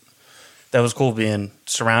that was cool being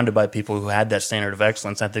surrounded by people who had that standard of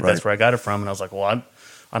excellence. I think that's where I got it from. And I was like, well,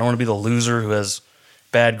 I don't want to be the loser who has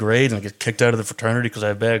bad grades and get kicked out of the fraternity because I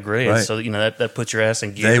have bad grades. Right. So, that puts your ass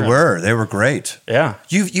in gear. They were great. Yeah.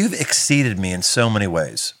 You've exceeded me in so many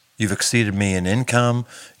ways. You've exceeded me in income.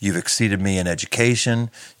 You've exceeded me in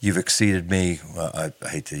education. You've exceeded me, I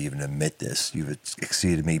hate to even admit this, you've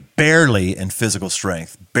exceeded me barely in physical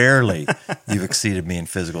strength. Barely. You've exceeded me in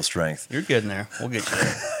physical strength. You're getting there. We'll get you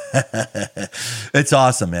there. It's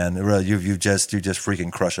awesome, man. Really, you're just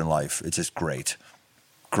freaking crushing life. It's just great.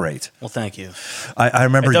 Great. Well, thank you. I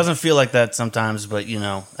remember. It doesn't feel like that sometimes, but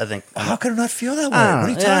I think. How can it not feel that way? What are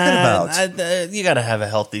you talking about? You got to have a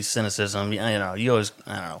healthy cynicism. You always.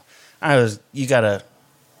 I don't know. You gotta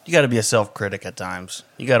be a self-critic at times.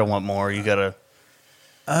 You gotta want more. You gotta.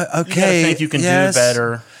 Okay. You gotta think you can do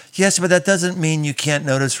better. Yes, but that doesn't mean you can't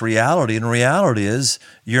notice reality. And reality is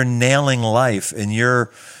you're nailing life, and you're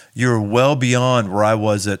well beyond where I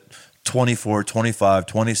was at 24, 25,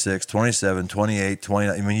 26, 27, 28,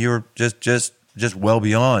 29. I mean, you were just well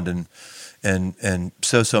beyond and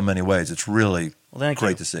so many ways. It's really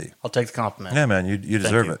great to see. I'll take the compliment. Yeah, man, you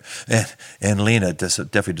deserve it. And Lena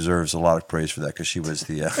definitely deserves a lot of praise for that because she was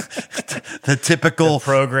the the typical the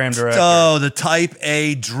program director. Oh, the type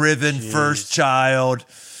A driven first child.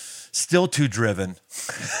 Still too driven.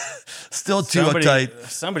 Still too uptight.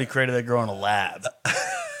 Somebody created that girl in a lab.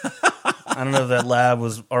 I don't know if that lab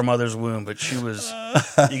was our mother's womb, but she was.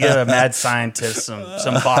 You get a mad scientist, some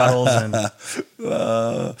bottles, and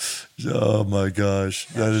oh my gosh,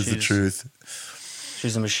 that is the truth.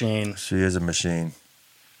 She's a machine. She is a machine.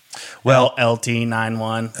 Well,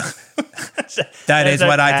 LT91. That is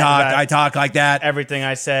what I talk. I talk like that. Everything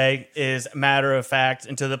I say is matter of fact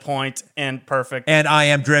and to the point and perfect. And I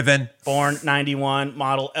am driven. Born 91,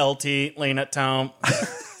 model LT, Lena Tome.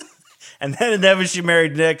 And then when she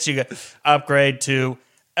married Nick, she got upgrade to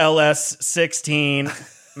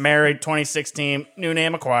LS16, married 2016, new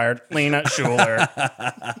name acquired, Lena Schuler.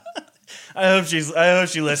 I hope she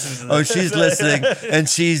listens to this. Oh, she's listening, and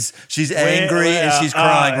she's angry and she's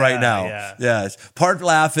crying right now. Yeah. Yes, part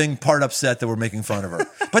laughing, part upset that we're making fun of her.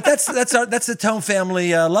 But that's the Tome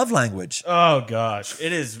family love language. Oh gosh,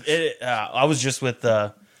 it is. I was just with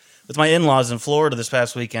my in-laws in Florida this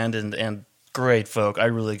past weekend, and great folk. I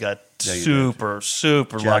really got super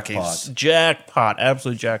lucky. Jackpot,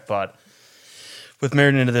 absolute jackpot. With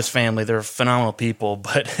married into this family, they're phenomenal people,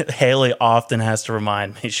 but Haley often has to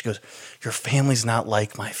remind me, she goes, your family's not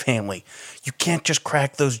like my family. You can't just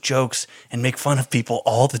crack those jokes and make fun of people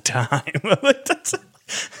all the time.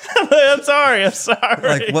 I'm sorry.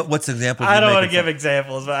 Like, what's an example? I don't want to give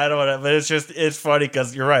examples, but it's funny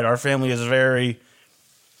because you're right. Our family is very,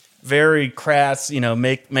 very crass,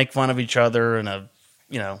 make fun of each other in a,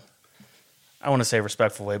 I want to say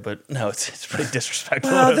respectful way, but no, it's pretty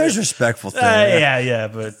disrespectful. Well, there's respectful things. But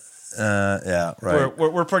yeah, right.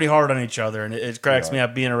 We're pretty hard on each other, and it cracks me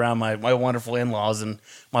up being around my wonderful in-laws, and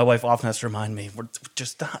my wife often has to remind me,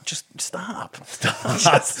 just stop.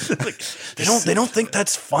 They don't think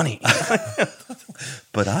that's funny.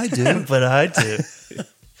 But I do.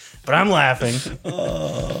 But I'm laughing.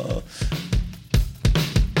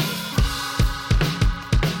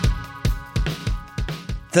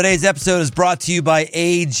 Today's episode is brought to you by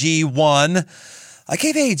AG1. I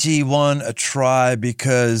gave AG1 a try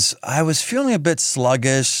because I was feeling a bit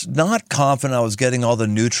sluggish, not confident I was getting all the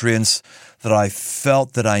nutrients that I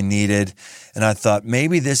felt that I needed, and I thought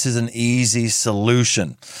maybe this is an easy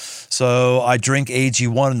solution. So I drink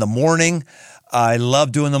AG1 in the morning. I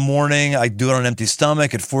love doing the morning. I do it on an empty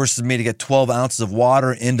stomach. It forces me to get 12 ounces of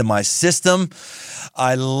water into my system.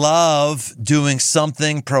 I love doing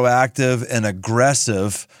something proactive and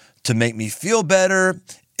aggressive to make me feel better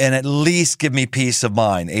and at least give me peace of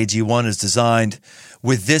mind. AG1 is designed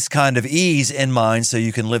with this kind of ease in mind so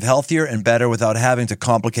you can live healthier and better without having to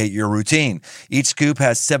complicate your routine. Each scoop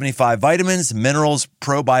has 75 vitamins, minerals,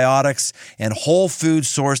 probiotics, and whole food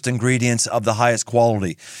sourced ingredients of the highest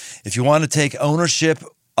quality. If you want to take ownership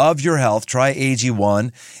of your health, try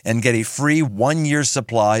AG1 and get a free 1-year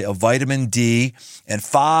supply of vitamin D and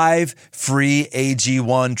 5 free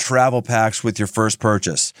AG1 travel packs with your first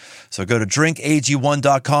purchase. So go to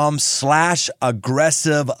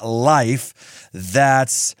drinkag1.com/aggressive life.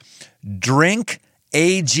 That's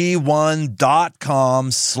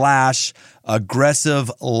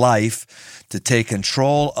drinkag1.com/aggressive life to take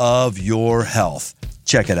control of your health.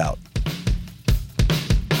 Check it out.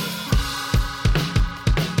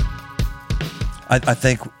 I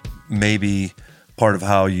think maybe part of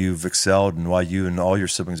how you've excelled and why you and all your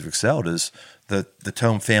siblings have excelled is the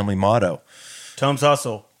Tome family motto. Tome's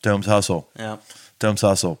hustle. Tome's hustle. Yeah. Tome's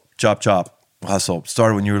hustle. Chop, chop. Hustle.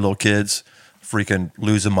 Started when you were little kids. Freaking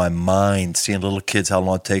losing my mind seeing little kids, how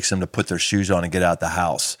long it takes them to put their shoes on and get out the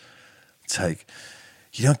house. It's like,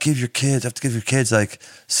 you don't give your kids, have to give your kids like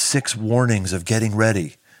 6 warnings of getting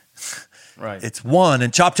ready. Right. It's 1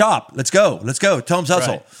 and chop, chop. Let's go. Let's go. Tome's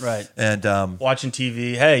hustle. Right. And watching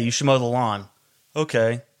TV. Hey, you should mow the lawn.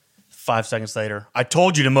 Okay. 5 seconds later, I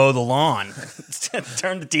told you to mow the lawn.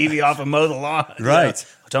 Turn the TV off and mow the lawn. Right. Yeah.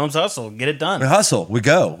 Tome's hustle. Get it done. We hustle. We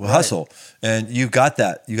go. We hustle. And you got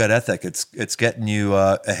that. You got ethic. It's getting you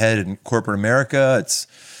ahead in corporate America. It's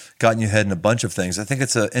gotten you ahead in a bunch of things. I think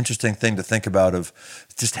it's an interesting thing to think about of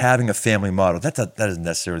just having a family motto. That isn't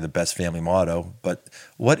necessarily the best family motto, but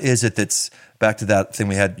what is it that's back to that thing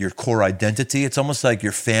we had, your core identity? It's almost like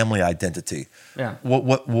your family identity. Yeah.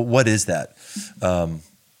 What is that?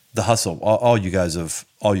 The hustle. All you guys have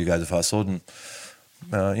hustled, and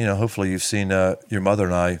hopefully you've seen your mother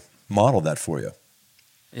and I model that for you.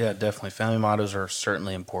 Yeah, definitely. Family mottos are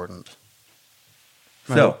certainly important.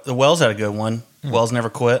 So the Wells had a good one. Wells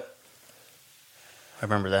never quit. I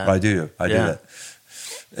remember that. I do that.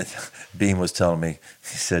 Beam was telling me,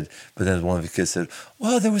 he said, but then one of the kids said,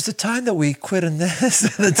 well, there was a time that we quit in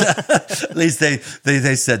this. At least they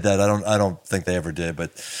said that. I don't think they ever did, but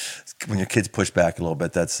when your kids push back a little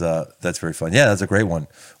bit, that's very fun. Yeah, that's a great one.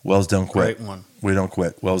 Wells don't quit. Great one. We don't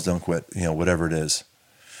quit. Wells don't quit. Whatever it is.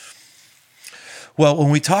 Well, when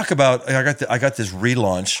we talk about, I got this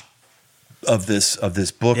relaunch of this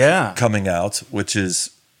book coming out, which is,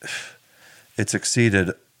 it's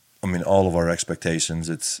exceeded, all of our expectations.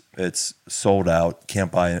 It's sold out.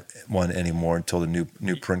 Can't buy one anymore until the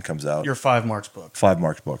new print comes out. Your 5 Marks book. 5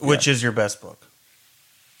 Marks book. Which is your best book,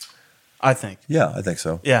 I think. Yeah, I think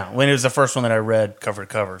so. Yeah, when it was the first one that I read cover to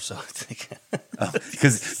cover, so I think.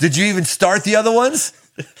 Because did you even start the other ones?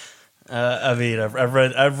 I've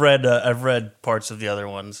read parts of the other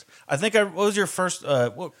ones. I think what was your first?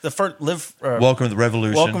 Welcome to the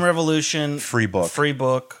Revolution. Welcome Revolution. Free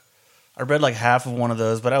book. I read like half of one of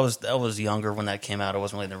those, but I was younger when that came out. I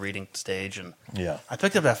wasn't really in the reading stage, and I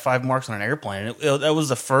picked up that 5 Marks on an airplane. And that was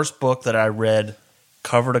the first book that I read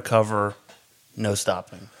cover to cover, no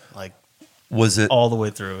stopping. Like, was it all the way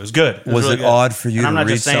through? It was good. Was it odd for you to read something? I'm not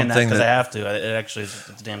just saying that because I have to. It actually is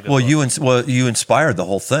a damn good. Well, book. you inspired the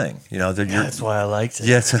whole thing. That's why I liked it.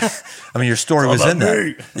 Yeah, your story was in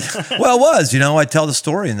there. Well, it was. I tell the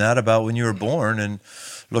story in that about when you were born and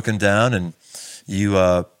looking down, and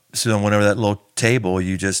you so whenever that little table,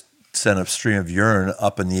 you just sent a stream of urine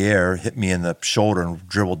up in the air, hit me in the shoulder, and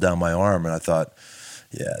dribbled down my arm, and I thought,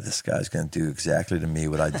 yeah, this guy's going to do exactly to me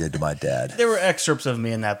what I did to my dad. There were excerpts of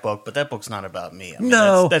me in that book, but that book's not about me.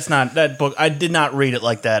 No. That's not that book. I did not read it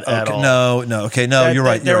like that at all. No. Okay, no, you're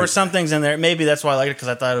right. There were some things in there. Maybe that's why I liked it, because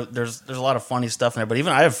I thought there's a lot of funny stuff in there. But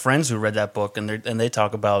even I have friends who read that book, and they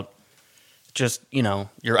talk about just,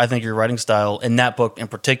 I think your writing style in that book in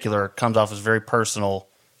particular comes off as very personal.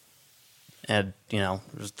 And,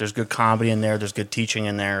 there's good comedy in there. There's good teaching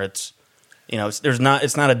in there. It's not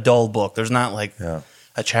a dull book. There's not like... Yeah.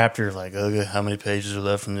 A chapter like, okay, how many pages are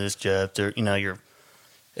left from this chapter?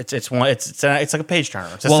 It's like a page turner.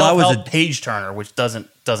 It's a Well, I was self-help page turner, which doesn't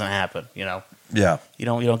happen. You know. Yeah. You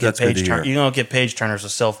don't get That's good page to hear. you don't get page turners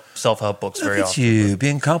of self-help books very Look at often. you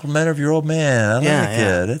being complimentary of your old man. I like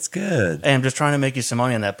Yeah. it. That's good. Hey, I'm just trying to make you some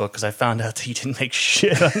money on that book because I found out that you didn't make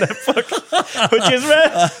shit on that book, which is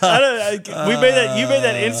we made that. You made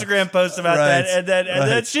that Instagram post about Right. that, and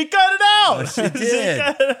then she cut it out. She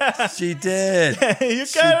did. She did. You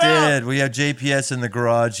She cut it out. did. We have JPS in the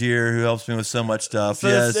garage here who helps me with so much stuff. So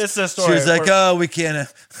yes. this is a story. She was like, "Oh, we can't."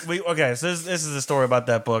 So this is the story about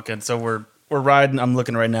that book, and so we're riding. I'm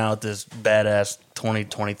looking right now at this badass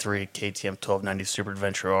 2023 KTM 1290 Super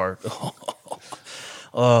Adventure R.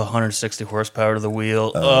 160 horsepower to the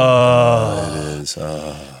wheel. It is.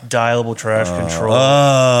 Dialable traction control.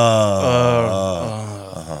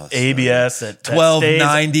 ABS at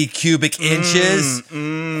 1290 cubic inches.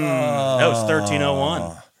 That was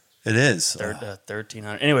 1301. It is.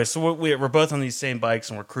 1300. Anyway, so we're both on these same bikes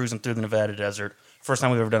and we're cruising through the Nevada desert. First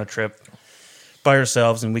time we've ever done a trip by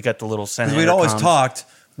ourselves, and we got the little Santa. We'd always talked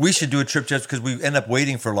we should do a trip just because we end up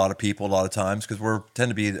waiting for a lot of people a lot of times because we tend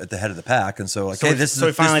to be at the head of the pack, and so like, we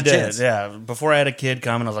finally did chance. it. Yeah, before I had a kid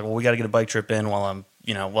coming, I was like, well, we got to get a bike trip in while I'm,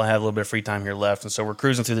 we'll have a little bit of free time here left, and so we're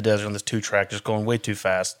cruising through the desert on this 2-track, just going way too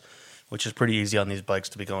fast, which is pretty easy on these bikes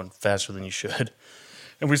to be going faster than you should.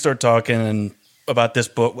 And we start talking about this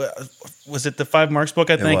book. Was it the 5 Marks book,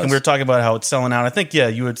 I think? And we were talking about how it's selling out. I think,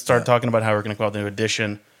 you would start talking about how we're going to come out with a new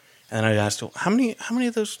edition. And I asked, how many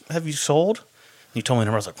of those have you sold? And you told me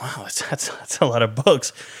the number. I was like, wow, that's a lot of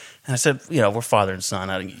books. And I said, we're father and son.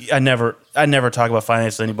 I never talk about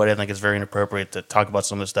finance with anybody. I think it's very inappropriate to talk about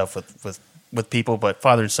some of this stuff with people, but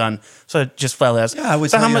father and son. So I just finally asked. Yeah, I would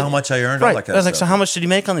tell you how much I earned. Right. All that kind I was of like, stuff. so how much did he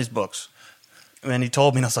make on these books? And he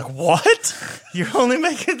told me, and I was like, what? You're only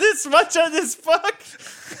making this much on this book?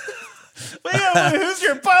 Wait, who's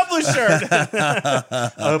your publisher?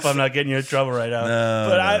 I hope I'm not getting you in trouble right now.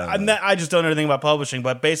 I just don't know anything about publishing,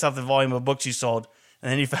 but based off the volume of books you sold,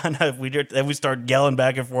 and then you found out we started yelling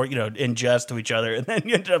back and forth, in jest to each other, and then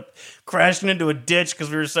you ended up crashing into a ditch because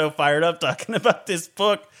we were so fired up talking about this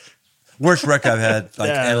book. Worst wreck I've had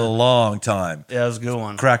in a long time. Yeah, that was a good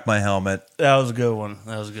one. Cracked my helmet. That was a good one.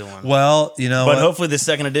 Well, but hopefully the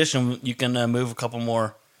second edition you can move a couple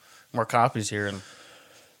more copies here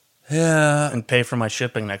and pay for my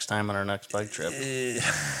shipping next time on our next bike trip.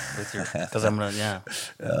 Because I'm gonna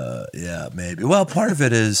maybe. Well, part of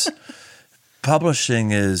it is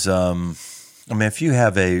publishing is. If you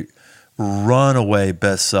have a runaway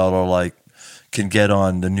bestseller like can get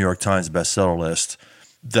on the New York Times bestseller list,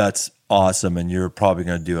 that's awesome, and you're probably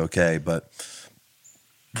going to do okay. But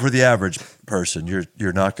for the average person, you're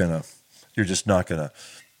just not gonna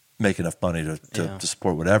make enough money to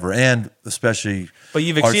support whatever, and especially. But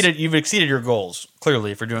you've exceeded your goals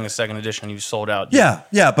clearly. If you're doing a second edition, you've sold out. Yeah.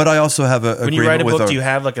 But I also have a. When you write a book, do you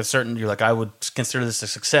have like a certain? You're like, I would consider this a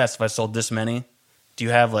success if I sold this many. Do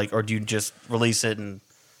you have or do you just release it and?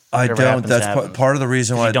 I don't. That's part of the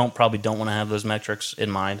reason why you probably don't want to have those metrics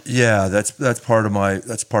in mind. Yeah, that's part of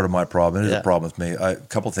my problem. It is a problem with me. A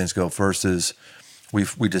couple of things go. First is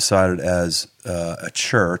we decided as a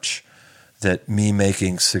church that me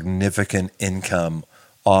making significant income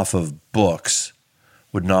off of books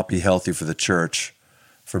would not be healthy for the church.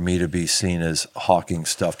 For me to be seen as hawking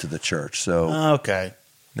stuff to the church. So okay,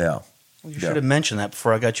 yeah. Well, you should have mentioned that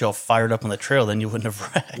before I got you all fired up on the trail. Then you wouldn't have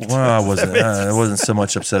wrecked. Well, I wasn't so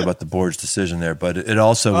much upset about the board's decision there, but it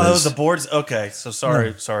also was. Oh, it was the board's. Okay, so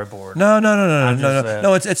sorry, board. No.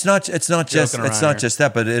 It's not just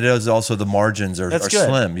that, but it is also the margins are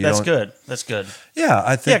slim. That's good. Yeah,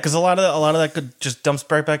 I think. Yeah, because a lot of that could just dumps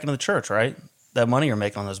right back into the church, right? That money you're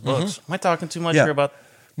making on those books. Am I talking too much here about?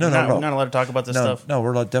 No. We're not allowed to talk about this stuff. No,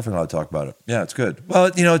 we're definitely allowed to talk about it. Yeah, it's good. Well,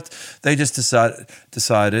 they just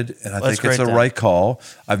decided, and I think it's the right call.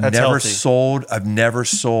 I've never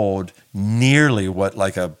sold nearly what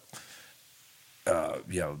like a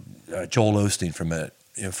Joel Osteen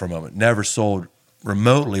for a moment. Never sold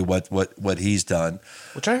remotely what he's done.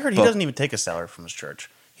 Which I heard he doesn't even take a salary from his church.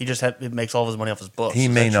 He just makes all of his money off his books. He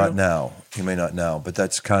may not now, but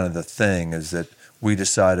that's kind of the thing is that. We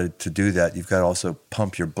decided to do that. You've got to also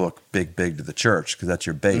pump your book big to the church because that's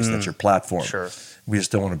your base, that's your platform. Sure. We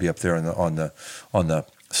just don't want to be up there on the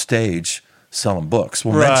stage selling books.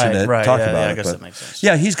 We'll mention it, talk about it. I guess that makes sense.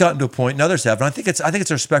 Yeah, he's gotten to a point, and others have. And I think it's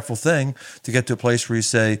a respectful thing to get to a place where you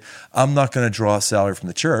say, I'm not going to draw a salary from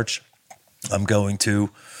the church. I'm going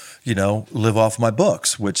to, live off my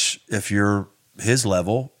books. Which, if you're his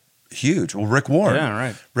level. Huge. Well, Rick Warren. Yeah,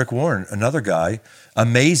 right. Rick Warren, another guy,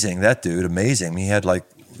 amazing. That dude, amazing. He had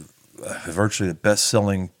virtually the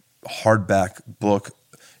best-selling hardback book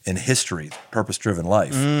in history, Purpose-Driven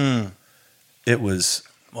Life. It was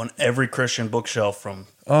On every Christian bookshelf from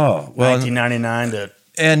 1999 to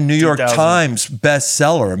and New York 2000. Times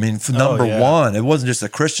bestseller. I mean, for number one. It wasn't just a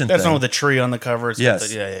Christian That's thing. one with the tree on the cover. It's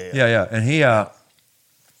Yes. yeah. And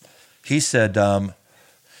he said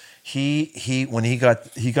he when he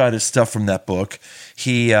got his stuff from that book,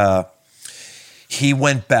 he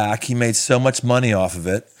went back. He made so much money off of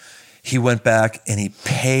it. He went back and he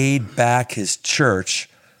paid back his church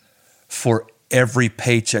for every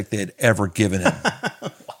paycheck they had ever given him.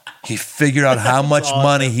 He figured out how much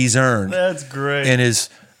money he's earned. That's great. In his,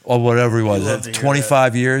 or whatever he was,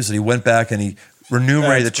 25 years, and he went back and he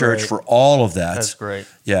remunerated the church for all of that. That's great.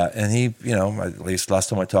 Yeah, and he, at least last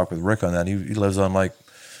time I talked with Rick on that, he lives on like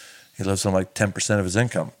 10% of his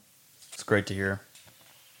income. It's great to hear.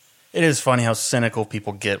 It is funny how cynical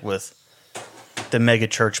people get with the mega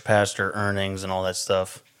church pastor earnings and all that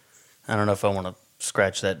stuff. I don't know if I want to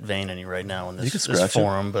scratch that vein any right now in this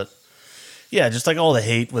forum, but yeah, just like all the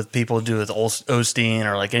hate with people do with Osteen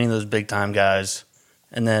or like any of those big time guys,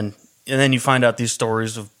 and then you find out these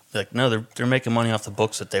stories of like, no, they're making money off the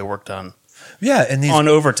books that they worked on. Yeah, and on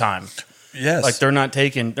overtime. Yes, like they're not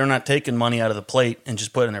taking money out of the plate and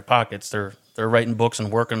just put it in their pockets. They're writing books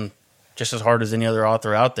and working just as hard as any other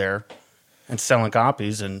author out there and selling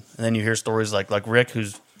copies. And then you hear stories like Rick,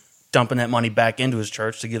 who's dumping that money back into his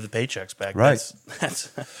church to give the paychecks back. Right. That's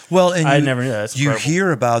well, and I never knew that. That's you incredible.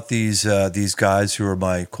 hear about these guys who are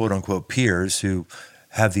my quote unquote peers who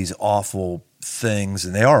have these awful things,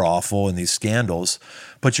 and they are awful, and these scandals,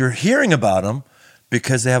 but you're hearing about them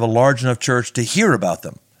because they have a large enough church to hear about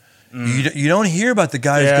them. You don't hear about the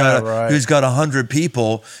guy who's got 100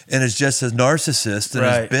 people and is just a narcissist and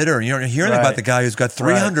is bitter. You don't hear anything about the guy who's got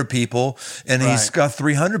 300 people and he's got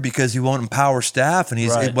 300 because he won't empower staff, and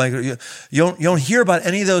he's you don't hear about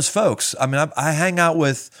any of those folks. I mean, I hang out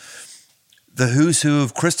with the who's who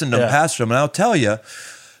of Christendom pastors, and I'll tell you,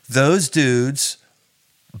 those dudes,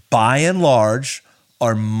 by and large,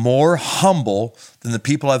 are more humble than the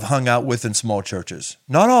people I've hung out with in small churches.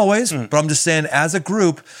 Not always, but I'm just saying, as a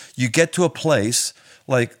group, you get to a place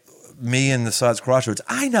like me and the Sides Crossroads.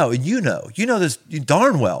 I know, and you know this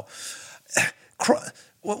darn well.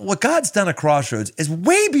 What God's done at Crossroads is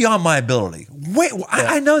way beyond my ability.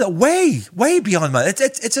 I know that way beyond my.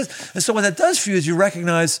 It's just, and so what that does for you is you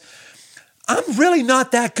recognize I'm really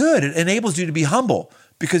not that good. It enables you to be humble,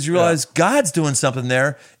 because you realize God's doing something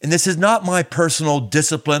there, and this is not my personal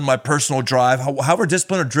discipline, my personal drive. However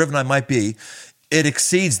disciplined or driven I might be, it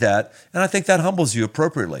exceeds that, and I think that humbles you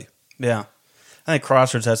appropriately. Yeah. I think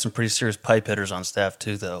Crossroads has some pretty serious pipe hitters on staff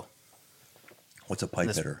too, though. What's a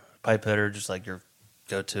pipe hitter? Pipe hitter, just like your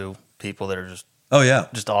go-to people that are just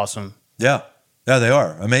just awesome. Yeah, they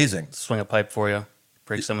are amazing. Swing a pipe for you.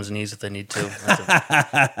 Break someone's knees if they need to.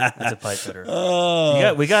 That's a pipe hitter.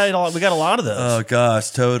 Oh, we got a lot of those. Oh gosh,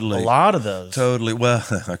 totally. A lot of those. Totally. Well,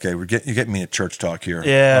 okay, you're getting me a church talk here.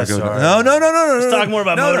 Yeah, sorry. No. Let's talk more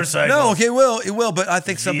about motorcycles. No, okay, it will. But I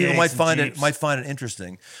think some people might find it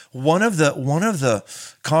interesting. One of the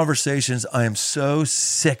conversations I am so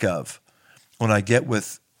sick of when I get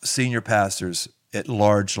with senior pastors at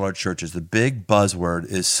large churches, the big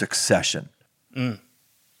buzzword is succession.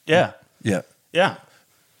 Yeah.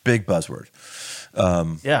 Big buzzword.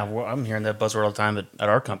 I'm hearing that buzzword all the time at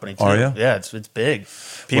our company too. Are you? Yeah, it's big.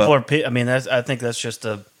 People are. I mean, I think that's just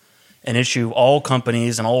an issue. All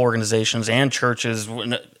companies and all organizations and churches,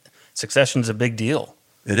 succession is a big deal.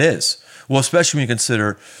 It is. Well, especially when you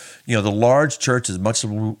consider, the large church, as much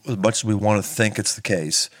as we want to think it's the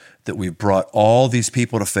case, that we've brought all these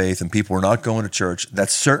people to faith and people are not going to church.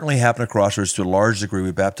 That's certainly happened at Crossroads to a large degree.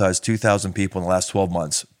 We baptized 2,000 people in the last 12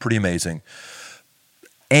 months. Pretty amazing.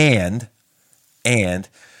 And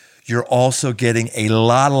you're also getting a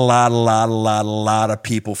lot of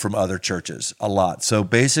people from other churches. A lot. So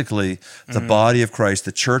basically, the body of Christ,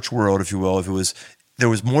 the church world, if you will, there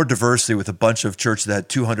was more diversity with a bunch of churches that had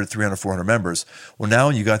 200, 300, 400 members. Well, now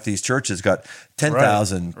you got these churches got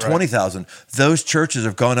 10,000, 20,000. Those churches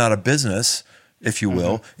have gone out of business, if you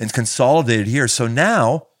will, and consolidated here. So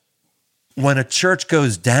now, when a church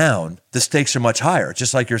goes down, the stakes are much higher.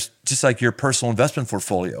 Just like your personal investment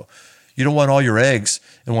portfolio, you don't want all your eggs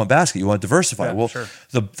in one basket. You want to diversify. Yeah, well, sure.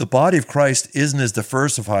 the body of Christ isn't as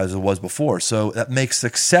diversified as it was before. So that makes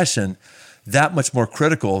succession that much more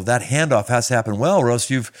critical. That handoff has to happen well, or else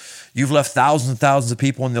you've left thousands and thousands of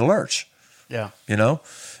people in the lurch. Yeah, we're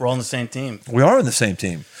all on the same team. We are on the same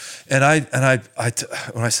team. And I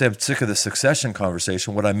when I say I'm sick of the succession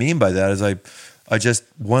conversation, what I mean by that is I just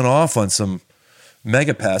went off on some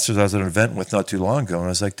mega pastors I was at an event with not too long ago, and I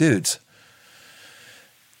was like, dudes,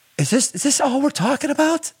 is this all we're talking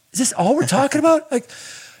about? Is this all we're talking about? Like,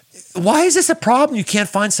 why is this a problem? You can't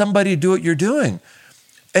find somebody to do what you're doing.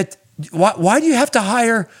 Why do you have to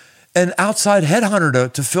hire an outside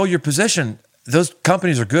headhunter to fill your position? Those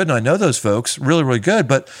companies are good, and I know those folks, really, really good.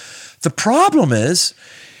 But the problem is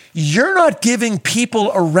you're not giving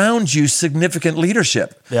people around you significant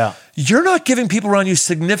leadership. Yeah. You're not giving people around you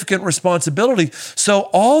significant responsibility. So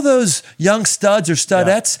all those young studs or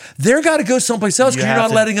studettes, they're got to go someplace else because you're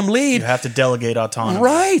not letting them lead. You have to delegate autonomy.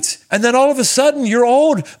 Right. And then all of a sudden you're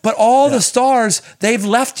old, but all the stars, they've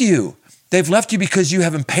left you. They've left you because you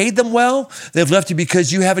haven't paid them well. They've left you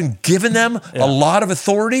because you haven't given them a lot of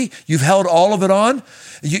authority. You've held all of it on.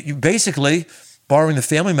 You basically, borrowing the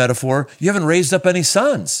family metaphor, you haven't raised up any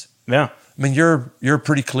sons. Yeah. I mean, you're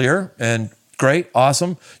pretty clear and great,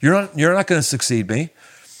 awesome. You're not going to succeed me.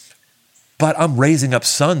 But I'm raising up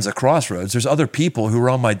sons at Crossroads. There's other people who are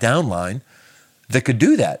on my downline that could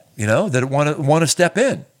do that, that want to step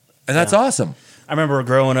in. And that's awesome. I remember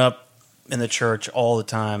growing up in the church all the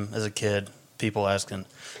time as a kid, people asking,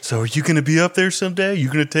 so are you going to be up there someday? Are you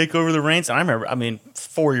going to take over the reins? And I remember,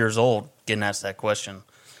 4 years old, getting asked that question.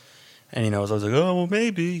 And, I was like, oh, well,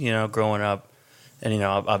 maybe, growing up. And,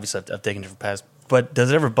 obviously I've taken different paths. But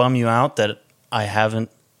does it ever bum you out that I haven't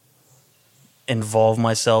involved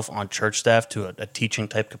myself on church staff to a teaching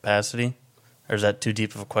type capacity? Or is that too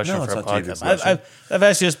deep of a question for a podcast? I've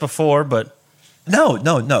asked you this before, but... No.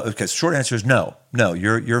 Okay, short answer is no. No,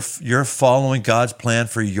 you're following God's plan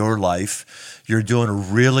for your life. You're doing a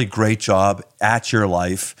really great job at your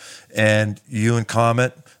life. And you and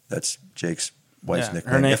Comet, that's Jake's wife's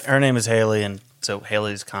nickname. Her name is Haley, and so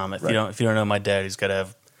Haley's Comet. Right. If you don't know my dad, he's got to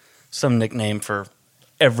have some nickname for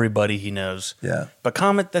everybody he knows. Yeah. But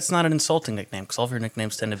Comet, that's not an insulting nickname because all of your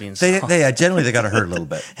nicknames tend to be insulting. Generally they got to hurt a little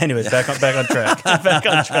bit. Anyways, back on track. Back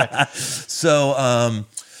on track. So,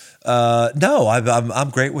 no, I'm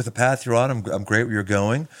great with the path you're on. I'm great where you're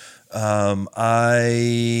going. And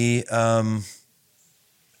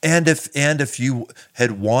if you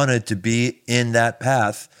had wanted to be in that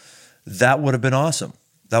path, that would have been awesome.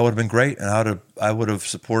 That would have been great, and I would have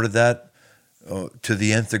supported that to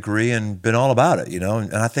the nth degree and been all about it,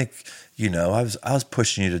 And I think, I was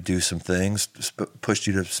pushing you to do some things, pushed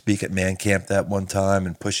you to speak at Man Camp that one time,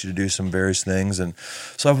 and pushed you to do some various things, and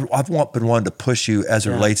so I've been wanting to push you as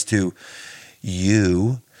it relates to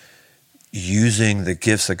you using the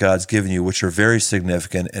gifts that God's given you, which are very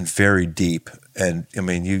significant and very deep. And I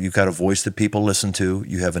mean, you've got a voice that people listen to.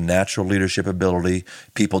 You have a natural leadership ability.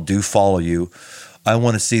 People do follow you. I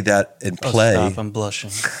want to see that in play. Stop! I'm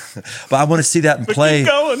blushing. But I want to see that in play. Keep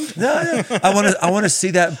going. No. I want to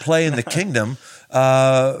see that in play in the kingdom.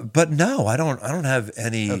 But no, I don't have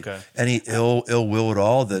any ill will at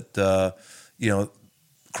all. That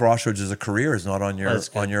Crossroads as a career is not on your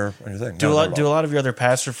thing. Do a lot of your other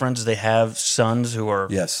pastor friends? They have sons who are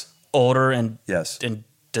older, and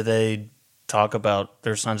do they talk about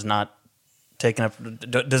their sons not taking up?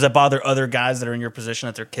 Does it bother other guys that are in your position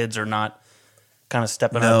that their kids are not kind of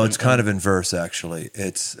stepping up? No, it's kind of inverse actually.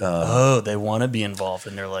 It's they want to be involved,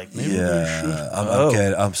 and they're like, maybe we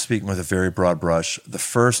should. I'm speaking with a very broad brush. The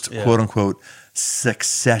first quote unquote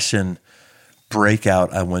succession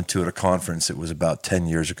breakout I went to at a conference, it was about 10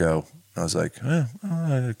 years ago. I was like, I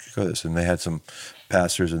could go this. And they had some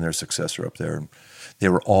pastors and their successor up there, and they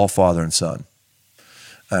were all father and son.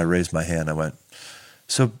 I raised my hand. I went,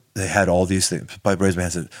 so they had all these things. I raised my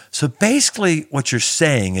hand and said, so basically what you're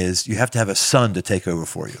saying is you have to have a son to take over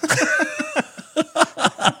for you.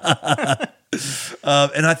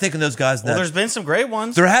 And I think in those guys... there's been some great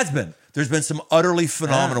ones. There has been. There's been some utterly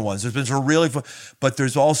phenomenal ones. There's been some really but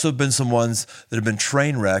there's also been some ones that have been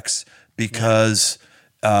train wrecks because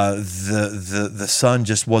the son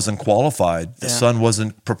just wasn't qualified. The son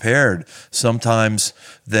wasn't prepared. Sometimes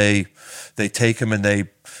they take him and they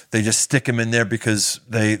just stick him in there because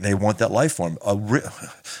they want that life form.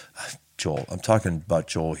 Joel, I'm talking about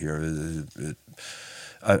Joel here.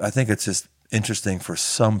 I think it's just interesting for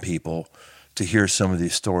some people to hear some of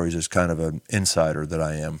these stories as kind of an insider that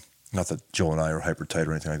I am. Not that Joel and I are hyper tight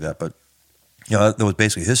or anything like that, but that was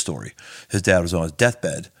basically his story. His dad was on his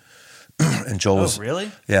deathbed, and Joel was really?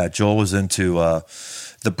 Yeah, Joel was into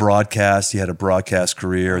the broadcast. He had a broadcast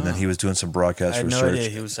career, and then he was doing some broadcast research. I had no idea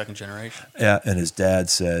he was second generation. Yeah, and his dad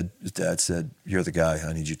said, "You're the guy.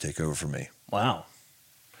 I need you to take over for me." Wow.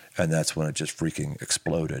 And that's when it just freaking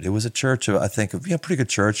exploded. It was a church of, I think, pretty good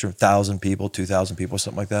church, 1,000 people, 2,000 people,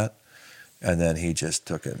 something like that. And then he just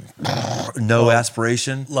took it. No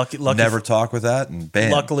aspiration. Lucky never talk with that, and bam.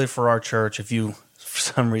 Luckily for our church, if you, for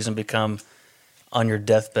some reason, become on your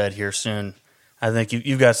deathbed here soon, I think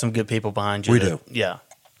you've got some good people behind you. We do. Yeah.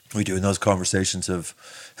 We do, and those conversations have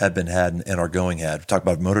been had and are going had. We talk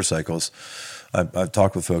about motorcycles. I've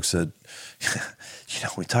talked with folks that,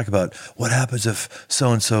 we talk about what happens if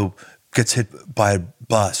so-and-so gets hit by a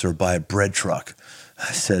bus or by a bread truck.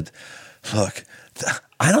 I said, look,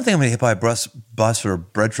 I don't think I'm going to get hit by a bus or a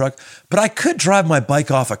bread truck, but I could drive my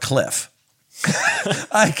bike off a cliff.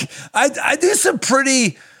 I do some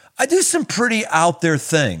pretty out there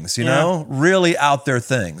things, really out there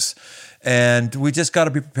things. And we just got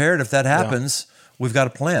to be prepared if that happens. Yeah. We've got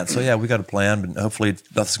a plan. So yeah, we got a plan, but hopefully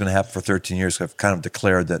nothing's going to happen for 13 years. I've kind of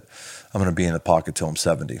declared that I'm going to be in the pocket till I'm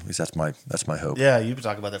 70. At least that's my hope. Yeah, you've been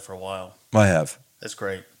talking about that for a while. I have. That's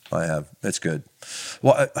great. I have. It's good.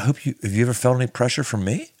 Well, I hope have you ever felt any pressure from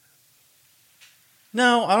me?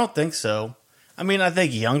 No, I don't think so. I mean, I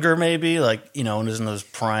think younger maybe, like, when it was in those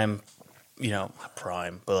prime, not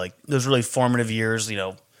prime, but like those really formative years,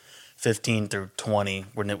 15 through 20,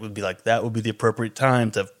 when it would be like, that would be the appropriate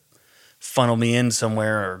time to funnel me in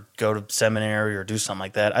somewhere or go to seminary or do something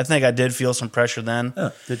like that. I think I did feel some pressure then.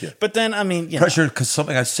 Oh, did you? But then, I mean, pressure because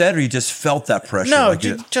something I said, or you just felt that pressure? No,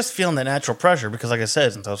 like just feeling that natural pressure because, like I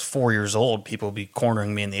said, since I was 4 years old, people would be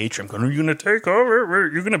cornering me in the atrium going, are you going to take over?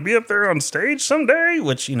 Are you going to be up there on stage someday?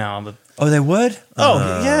 Which, Oh, they would? Oh,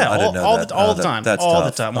 yeah. I didn't know all that. the time. That's all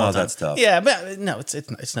tough. the time. That's tough. Yeah, but no,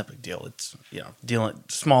 it's not a big deal. It's, dealing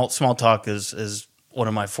small talk is one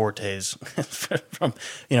of my fortes from,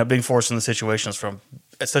 being forced into situations from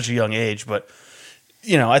at such a young age. But,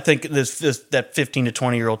 I think that 15 to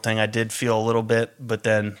 20-year-old thing, I did feel a little bit, but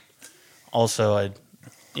then also I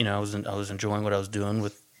was enjoying what I was doing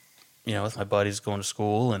with my buddies going to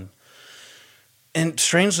school and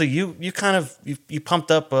strangely, you kind of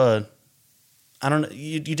pumped up. I don't know.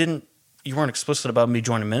 You weren't explicit about me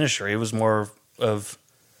joining ministry. It was more of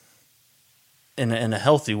in a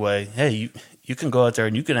healthy way. Hey, you can go out there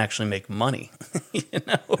and you can actually make money.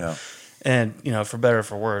 Yeah. And for better or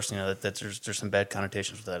for worse, that there's some bad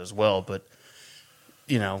connotations with that as well. But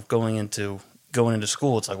going into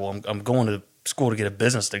school, it's like, well, I'm going to school to get a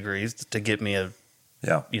business degree to get me a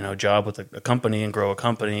job with a company and grow a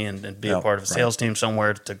company and be a part of a sales team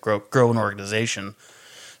somewhere to grow an organization.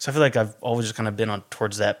 So I feel like I've always just kind of been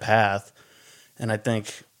towards that path. And I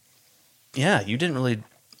think,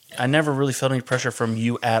 I never really felt any pressure from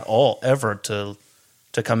you at all, ever, to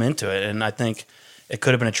come into it. And I think it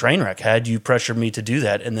could have been a train wreck had you pressured me to do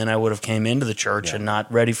that. And then I would have came into the church and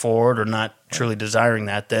not ready for it or not truly desiring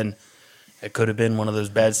that. Then it could have been one of those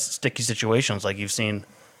bad, sticky situations like you've seen.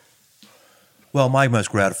 Well, my most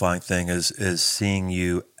gratifying thing is seeing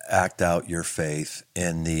you act out your faith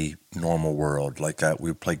in the normal world. Like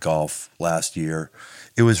we played golf last year.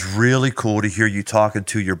 It was really cool to hear you talking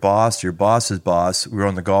to your boss's boss. We were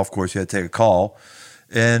on the golf course. You had to take a call.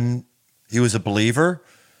 And he was a believer.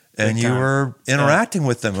 And you were interacting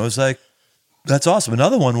with them. It was like, that's awesome.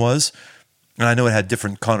 Another one was, and I know it had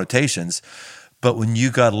different connotations, but when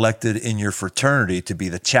you got elected in your fraternity to be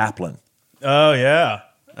the chaplain. Oh, yeah.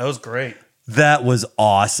 That was great. That was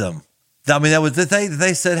awesome. I mean, that was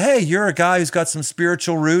they said, hey, you're a guy who's got some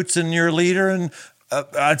spiritual roots and you're a leader and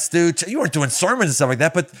you weren't doing sermons and stuff like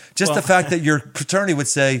that, but just the fact that your fraternity would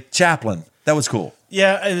say chaplain, that was cool.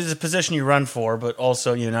 Yeah, it is a position you run for, but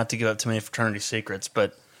also, not to give up too many fraternity secrets,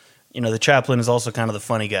 but, the chaplain is also kind of the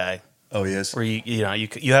funny guy. Oh, he is? Where you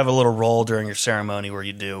have a little role during your ceremony where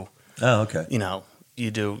you do. Oh, okay.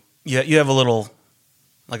 You do. You have a little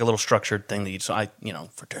structured thing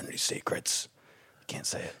that fraternity secrets. Can't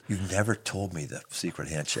say it. You've never told me the secret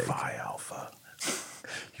handshake. Phi Alpha.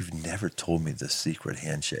 You've never told me the secret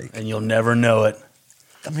handshake. And you'll never know it.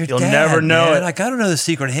 You'll never know it. I gotta know the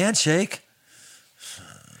secret handshake.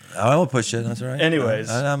 I won't push it. That's all right. Anyways.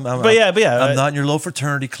 I'm I'm not in your little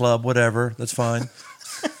fraternity club, whatever. That's fine.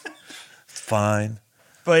 It's fine.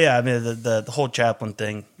 But yeah, I mean, the whole chaplain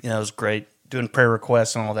thing, it was great. Doing prayer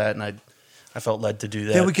requests and all that, and I felt led to do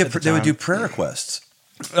that. They would do prayer requests.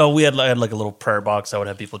 Oh, I had like a little prayer box. I would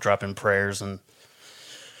have people drop in prayers and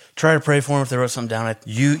try to pray for them if they wrote something down.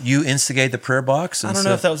 You instigate the prayer box? I don't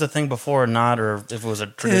know if that was a thing before or not, or if it was a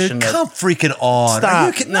tradition. Dude, come freaking on.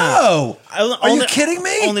 Stop. No. Are you kidding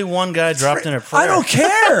me? Only one guy dropped in a prayer. I don't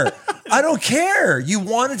care. I don't care. You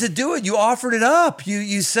wanted to do it. You offered it up.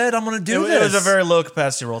 You said, I'm going to do this. It was a very low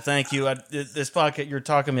capacity role. Thank you. This podcast, you're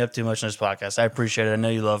talking me up too much in this podcast. I appreciate it. I know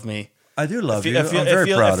you love me. I do love you. I'm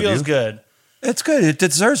very proud of you. It feels good. It's good. It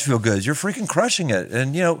deserves to feel good. You're freaking crushing it.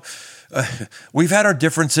 And, we've had our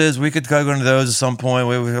differences. We could go into those at some point.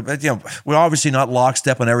 We're obviously not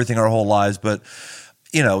lockstep on everything our whole lives, but,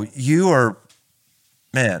 you are,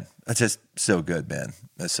 man, that's just so good, man.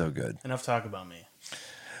 That's so good. Enough talk about me.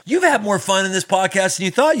 You've had more fun in this podcast than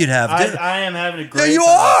you thought you'd have. I am having a great There you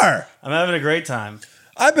time. are. I'm having a great time.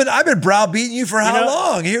 I've been browbeating you for how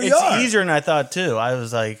long? Here you are. It's easier than I thought too. I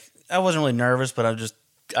was like, I wasn't really nervous, but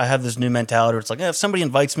I have this new mentality where it's like, if somebody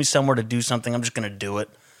invites me somewhere to do something, I'm just going to do it.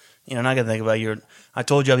 Not going to think about you. I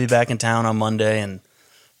told you I'll be back in town on Monday, and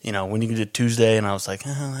when you did Tuesday, and I was like,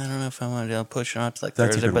 I don't know if I want to push it on to like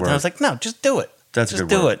Thursday, but then I was like, no, just do it. That's just a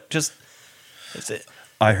good do word. it. Just that's it.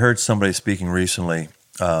 I heard somebody speaking recently.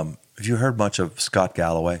 Have you heard much of Scott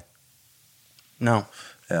Galloway? No.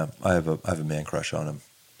 Yeah, I have a man crush on him,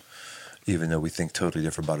 even though we think totally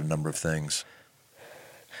different about a number of things.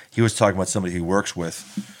 He was talking about somebody he works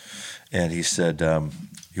with, and he said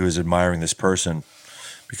he was admiring this person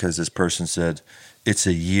because this person said, it's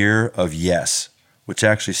a year of yes, which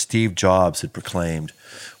actually Steve Jobs had proclaimed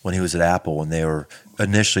when he was at Apple when they were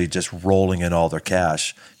initially just rolling in all their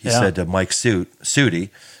cash. He said to Mike Sudi,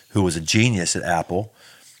 who was a genius at Apple,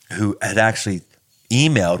 who had actually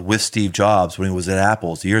emailed with Steve Jobs when he was at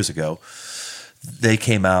Apple years ago,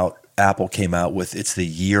 Apple came out with it's the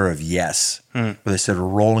year of yes, where they said we're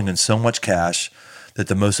rolling in so much cash that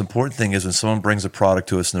the most important thing is when someone brings a product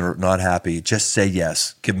to us and they're not happy, just say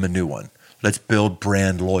yes, give them a new one. Let's build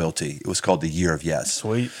brand loyalty. It was called the year of yes.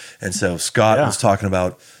 Sweet. And so Scott was talking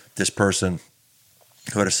about this person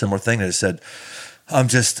who had a similar thing that said, I'm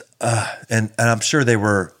just, and I'm sure they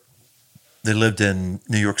lived in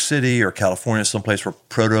New York City or California, someplace where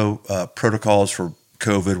protocols for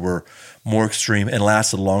COVID were more extreme and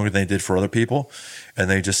lasted longer than they did for other people. And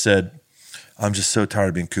they just said, I'm just so tired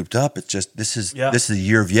of being cooped up. It's just, this is the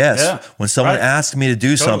year of yes. Yeah. When someone asks me to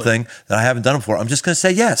do something that I haven't done before, I'm just going to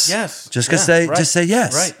say yes. Yes. Just going to just say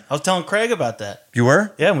yes. Right. I was telling Craig about that. You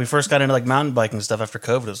were? Yeah. When we first got into like mountain biking and stuff after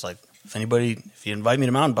COVID, it was like, if you invite me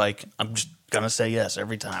to mountain bike, I'm just going to say yes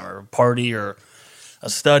every time, or a party or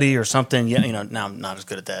a study or something. Yeah. Now I'm not as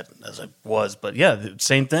good at that as I was, but the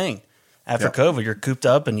same thing. After COVID, you're cooped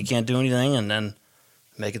up and you can't do anything, and then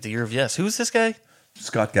make it the year of yes. Who's this guy?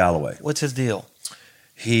 Scott Galloway. What's his deal?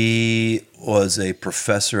 He was a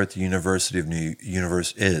professor at the University of New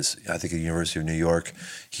York.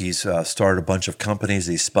 He's started a bunch of companies.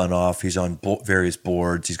 He's spun off. He's on various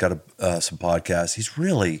boards. He's got some podcasts. He's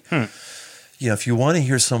really, if you want to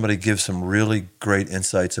hear somebody give some really great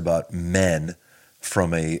insights about men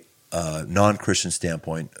from a non-Christian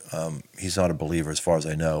standpoint, he's not a believer as far as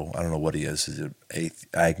I know. I don't know what he is. He's an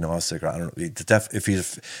agnostic. I don't know.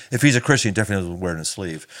 If he's a Christian, he definitely doesn't wear it in his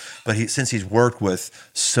sleeve. But since he's worked with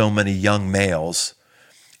so many young males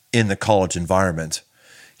in the college environment,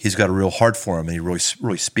 he's got a real heart for them, and he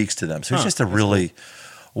really speaks to them. So he's just a really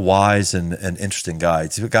wise and interesting guy.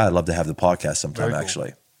 He's a guy I'd love to have the podcast sometime,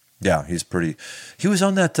 actually. Yeah, he's pretty. He was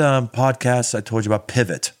on that podcast I told you about,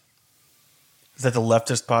 Pivot. Is that the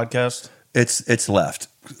leftist podcast? It's left.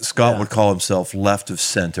 Scott would call himself left of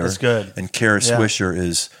center. That's good. And Kara Swisher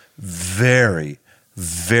is very,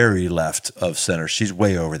 very left of center. She's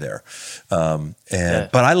way over there. But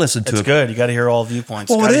I listen to it. It's good. You got to hear all viewpoints.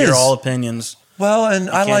 Well, got to it hear is. all opinions. Well, and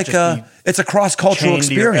I like it's a cross-cultural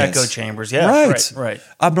experience. Echo chambers. Yeah, right.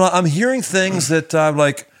 I'm hearing things that I'm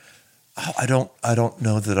like, I don't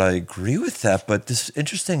know that I agree with that, but this is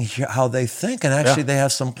interesting how they think, and actually they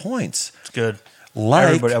have some points. It's good.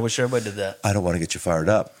 I wish everybody did that. I don't want to get you fired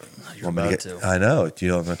up. You're about to. I know. Do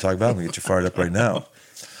you know what I'm going to talk about? I'm going to get you fired up right now.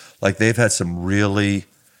 Like, they've had some really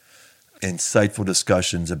insightful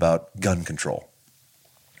discussions about gun control,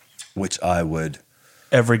 which I would...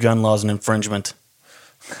 Every gun law is an infringement.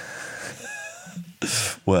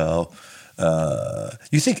 Well,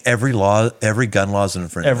 you think every gun law is an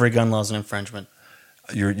infringement? Every gun law is an infringement.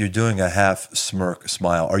 You're doing a half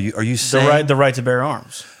smile. Are you saying the right to bear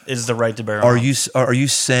arms is the right to bear arms? Are you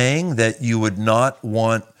saying that you would not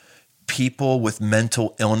want people with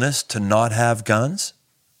mental illness to not have guns?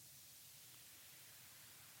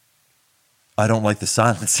 I don't like the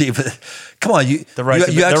silence. See, but come on, the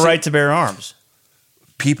right to bear arms.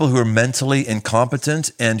 People who are mentally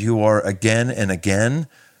incompetent and who are again and again,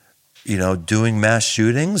 doing mass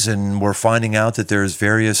shootings, and we're finding out that there's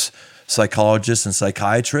various psychologists and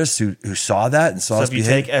psychiatrists who saw that and saw. So if you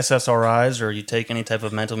take SSRIs or you take any type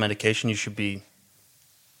of mental medication, you should be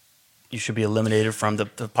eliminated from the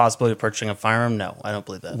possibility of purchasing a firearm. No, I don't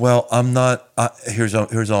believe that. Well, I'm not. Here's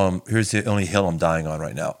the only hill I'm dying on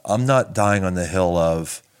right now. I'm not dying on the hill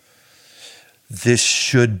of this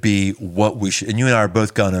should be what we should. And you and I are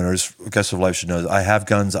both gun owners. Guest of Life should know that I have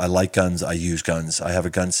guns. I like guns. I use guns. I have a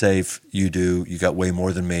gun safe. You do. You got way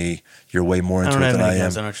more than me. You're way more into it than I am.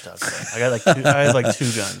 Guns. I know what you're talking about. I have like two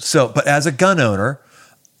guns. So, but as a gun owner,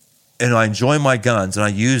 and I enjoy my guns and I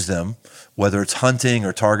use them, whether it's hunting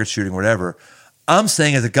or target shooting, whatever, I'm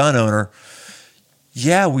saying as a gun owner,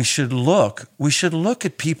 yeah, we should look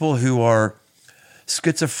at people who are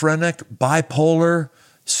schizophrenic, bipolar,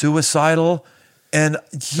 suicidal, and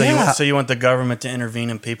So you want the government to intervene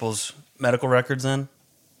in people's medical records then?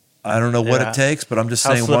 I don't know what it takes, but I'm just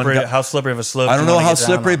saying how slippery of a slope. I don't know how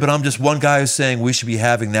slippery, but I'm just one guy who's saying we should be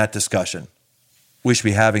having that discussion. We should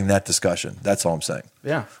be having that discussion. That's all I'm saying.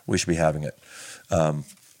 Yeah. We should be having it.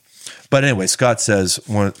 But anyway, Scott says,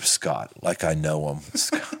 Scott, like I know him.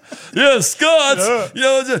 Yeah, Scott. Yeah. You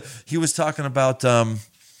know, he was talking about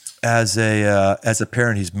as a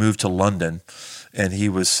parent, he's moved to London, and he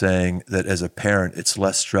was saying that as a parent, it's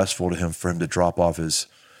less stressful to him for him to drop off his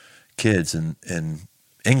kids in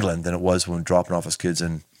England than it was when dropping off his kids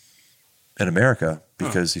in America,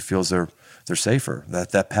 because he feels they're safer.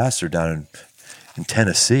 That pastor down in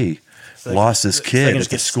Tennessee lost his kid at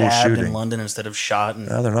the school shooting in London instead of shot.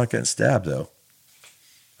 No, they're not getting stabbed though.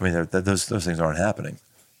 I mean, those things aren't happening.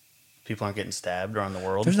 People aren't getting stabbed around the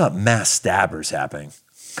world. There's not mass stabbers happening.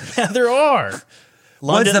 Yeah, there are.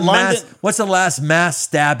 What's the last mass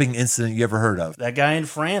stabbing incident you ever heard of? That guy in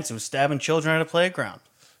France who was stabbing children at a playground.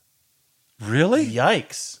 Really?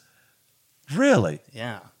 Yikes. Really?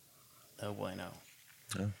 Yeah. Oh boy, no.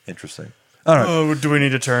 Oh, interesting. All right. Oh, do we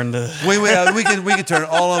need to turn to? we can turn.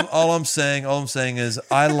 All I'm saying is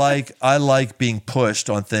I like being pushed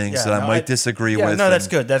on things that I might disagree with. No, that's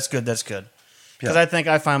good. That's good. Because I think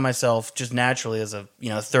I find myself just naturally as a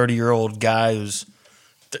 30-year-old guy who's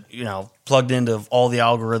plugged into all the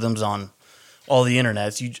algorithms on all the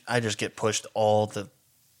internets. I just get pushed all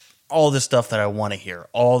the stuff that I want to hear.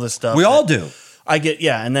 All the stuff we all do. I get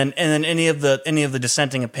and then any of the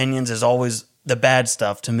dissenting opinions is always the bad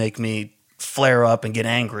stuff to make me flare up and get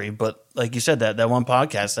angry. But like you said, that one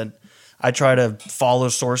podcast, that I try to follow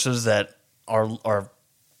sources that are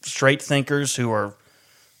straight thinkers who are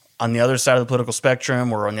on the other side of the political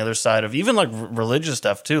spectrum, or on the other side of even like religious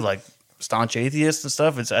stuff too, like staunch atheists and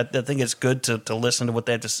stuff. I think it's good to listen to what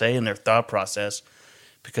they have to say and their thought process,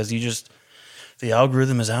 because the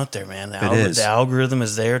algorithm is out there, man. The algorithm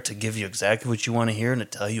is there to give you exactly what you want to hear and to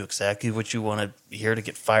tell you exactly what you want to hear to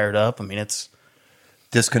get fired up. I mean, it's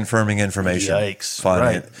disconfirming information. Yikes!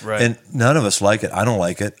 Right. And none of us like it. I don't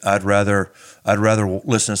like it. I'd rather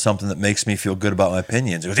listen to something that makes me feel good about my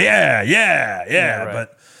opinions. It goes, yeah. Right.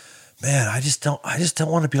 But man, I just don't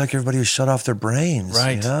want to be like everybody who shut off their brains.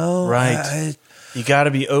 Right. You know? Right. You got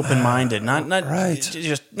to be open-minded,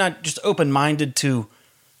 not just open-minded to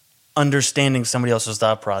understanding somebody else's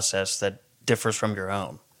thought process that differs from your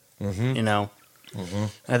own. Mm-hmm. Mm-hmm.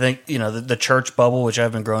 I think the church bubble, which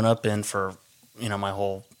I've been growing up in for my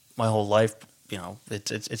whole life.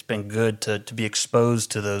 It's been good to be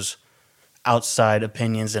exposed to those outside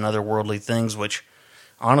opinions and otherworldly things, which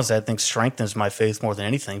honestly I think strengthens my faith more than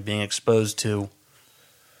anything. Being exposed to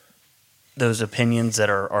those opinions that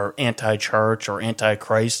are anti-church or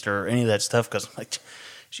anti-Christ or any of that stuff, because I'm like,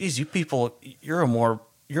 geez, you people, you're more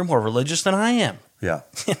religious than I am. Yeah,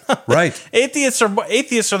 right. Atheists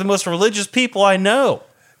are the most religious people I know.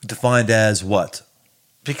 Defined as what?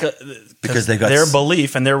 Because they got their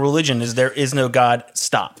belief and their religion is there is no God.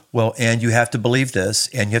 Stop. Well, and you have to believe this,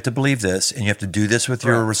 and you have to believe this, and you have to do this with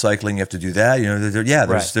your recycling. You have to do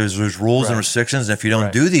that. There's rules and restrictions, and if you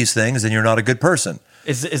don't do these things, then you're not a good person.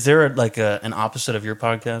 Is there an opposite of your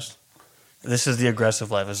podcast? This is the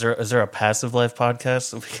aggressive life. Is there a passive life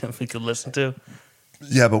podcast that we could listen to?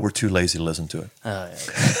 Yeah, but we're too lazy to listen to it. Oh,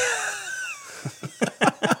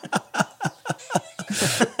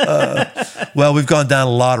 yeah. Well, we've gone down a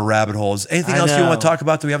lot of rabbit holes. Anything else you want to talk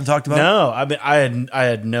about that we haven't talked about? No, I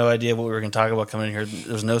had no idea what we were going to talk about coming in here.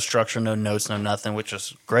 There was no structure, no notes, no nothing, which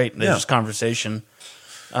is great. It was just conversation.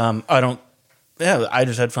 I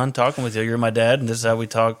just had fun talking with you. You're my dad, and this is how we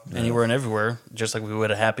talk anywhere and everywhere, just like we would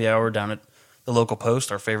a happy hour down at the local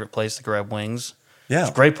Post, our favorite place to grab wings. Yeah.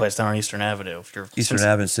 It's a great place down on Eastern Avenue. Eastern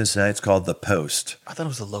Avenue in Cincinnati, it's called the Post. I thought it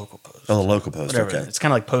was the local Post. Oh, the local Post, Whatever. okay. It's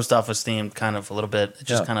kind of like post office themed, kind of a little bit. It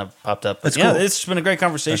just kind of popped up. That's cool. It's been a great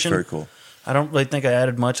conversation. That's very cool. I don't really think I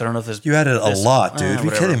added much. I don't know if there's... You added a lot, dude.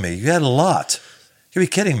 You're kidding me. You added a lot. You're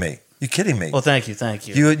kidding me. You're kidding me. Well, thank you.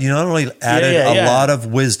 You not only added a lot of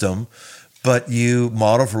wisdom, but you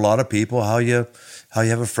model for a lot of people how you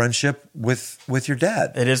have a friendship with your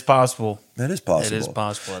dad. It is possible. It is possible. It is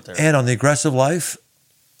possible out there. And on the aggressive life,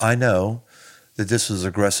 I know that this was an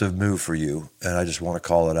aggressive move for you, and I just want to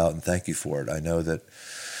call it out and thank you for it. I know that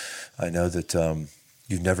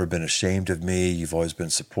you've never been ashamed of me. You've always been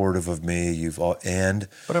supportive of me.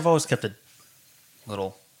 But I've always kept a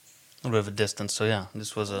little bit of a distance. So yeah,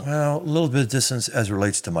 this was a little bit of distance as it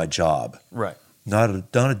relates to my job. Right. not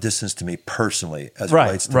a distance to me personally as it Right,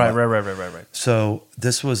 relates to right. So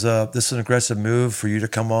this was an aggressive move for you to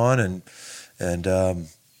come on, and I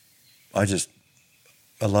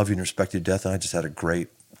love you and respect you to death, and I just had a great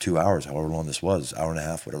 2 hours, however long this was, hour and a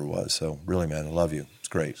half, whatever it was. So really, man, I love you. It's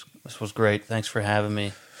great. This was great. Thanks for having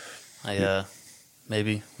me.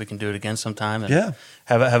 Maybe we can do it again sometime. And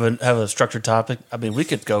have a structured topic. I mean, we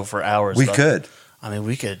could go for hours. We could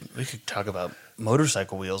talk about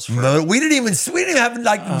motorcycle wheels. We didn't even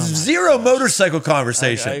have zero motorcycle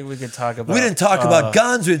conversation. We could talk about. We didn't talk about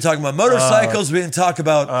guns. We didn't talk about motorcycles. We didn't talk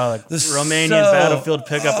about the Romanian battlefield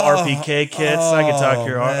pickup RPK kits. I could talk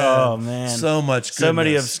here. Oh man, so much. So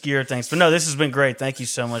many obscure things. But no, this has been great. Thank you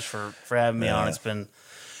so much for having me on. It's been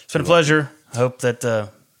a pleasure. I hope that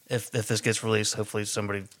if this gets released, hopefully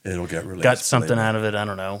somebody it'll get released. Got something out of it. I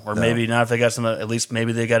don't know, or maybe not. If they got something, at least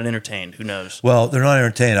maybe they got entertained. Who knows? Well, they're not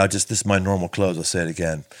entertained. This is my normal close. I'll say it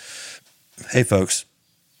again. Hey, folks,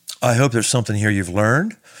 I hope there's something here you've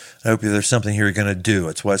learned. I hope there's something here you're going to do.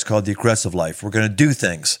 It's why it's called The Aggressive Life. We're going to do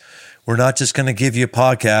things. We're not just going to give you a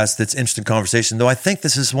podcast that's instant conversation, though I think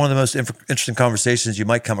this is one of the most interesting conversations you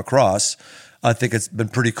might come across. I think it's been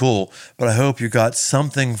pretty cool, but I hope you got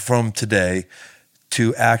something from today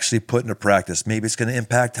to actually put into practice. Maybe it's going to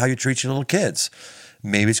impact how you treat your little kids.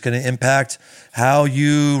 Maybe it's going to impact how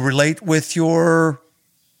you relate with your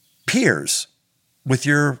peers, with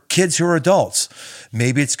your kids who are adults.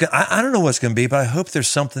 Maybe it's going I don't know what it's going to be, but I hope there's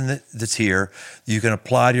something that's here that you can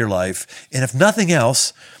apply to your life. And if nothing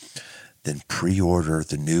else, then pre-order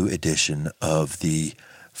the new edition of the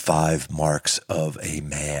 5 Marks of a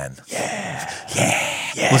Man. Yeah.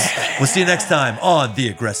 We'll see you next time on The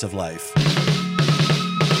Aggressive Life.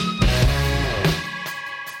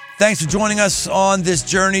 Thanks for joining us on this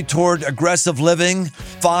journey toward aggressive living.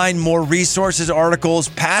 Find more resources, articles,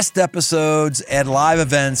 past episodes, and live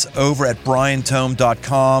events over at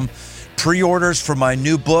briantome.com. Pre-orders for my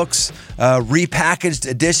new books, repackaged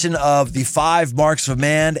edition of the 5 Marks of a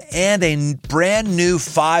Man, and a brand new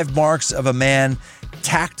 5 Marks of a Man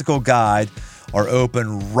tactical guide are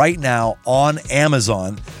open right now on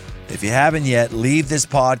Amazon. If you haven't yet, leave this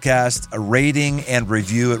podcast a rating and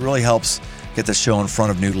review. It really helps get the show in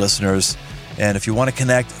front of new listeners. And if you want to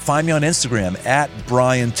connect, find me on Instagram at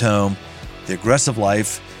Brian Tome. The Aggressive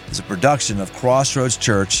Life is a production of Crossroads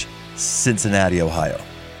Church, Cincinnati, Ohio.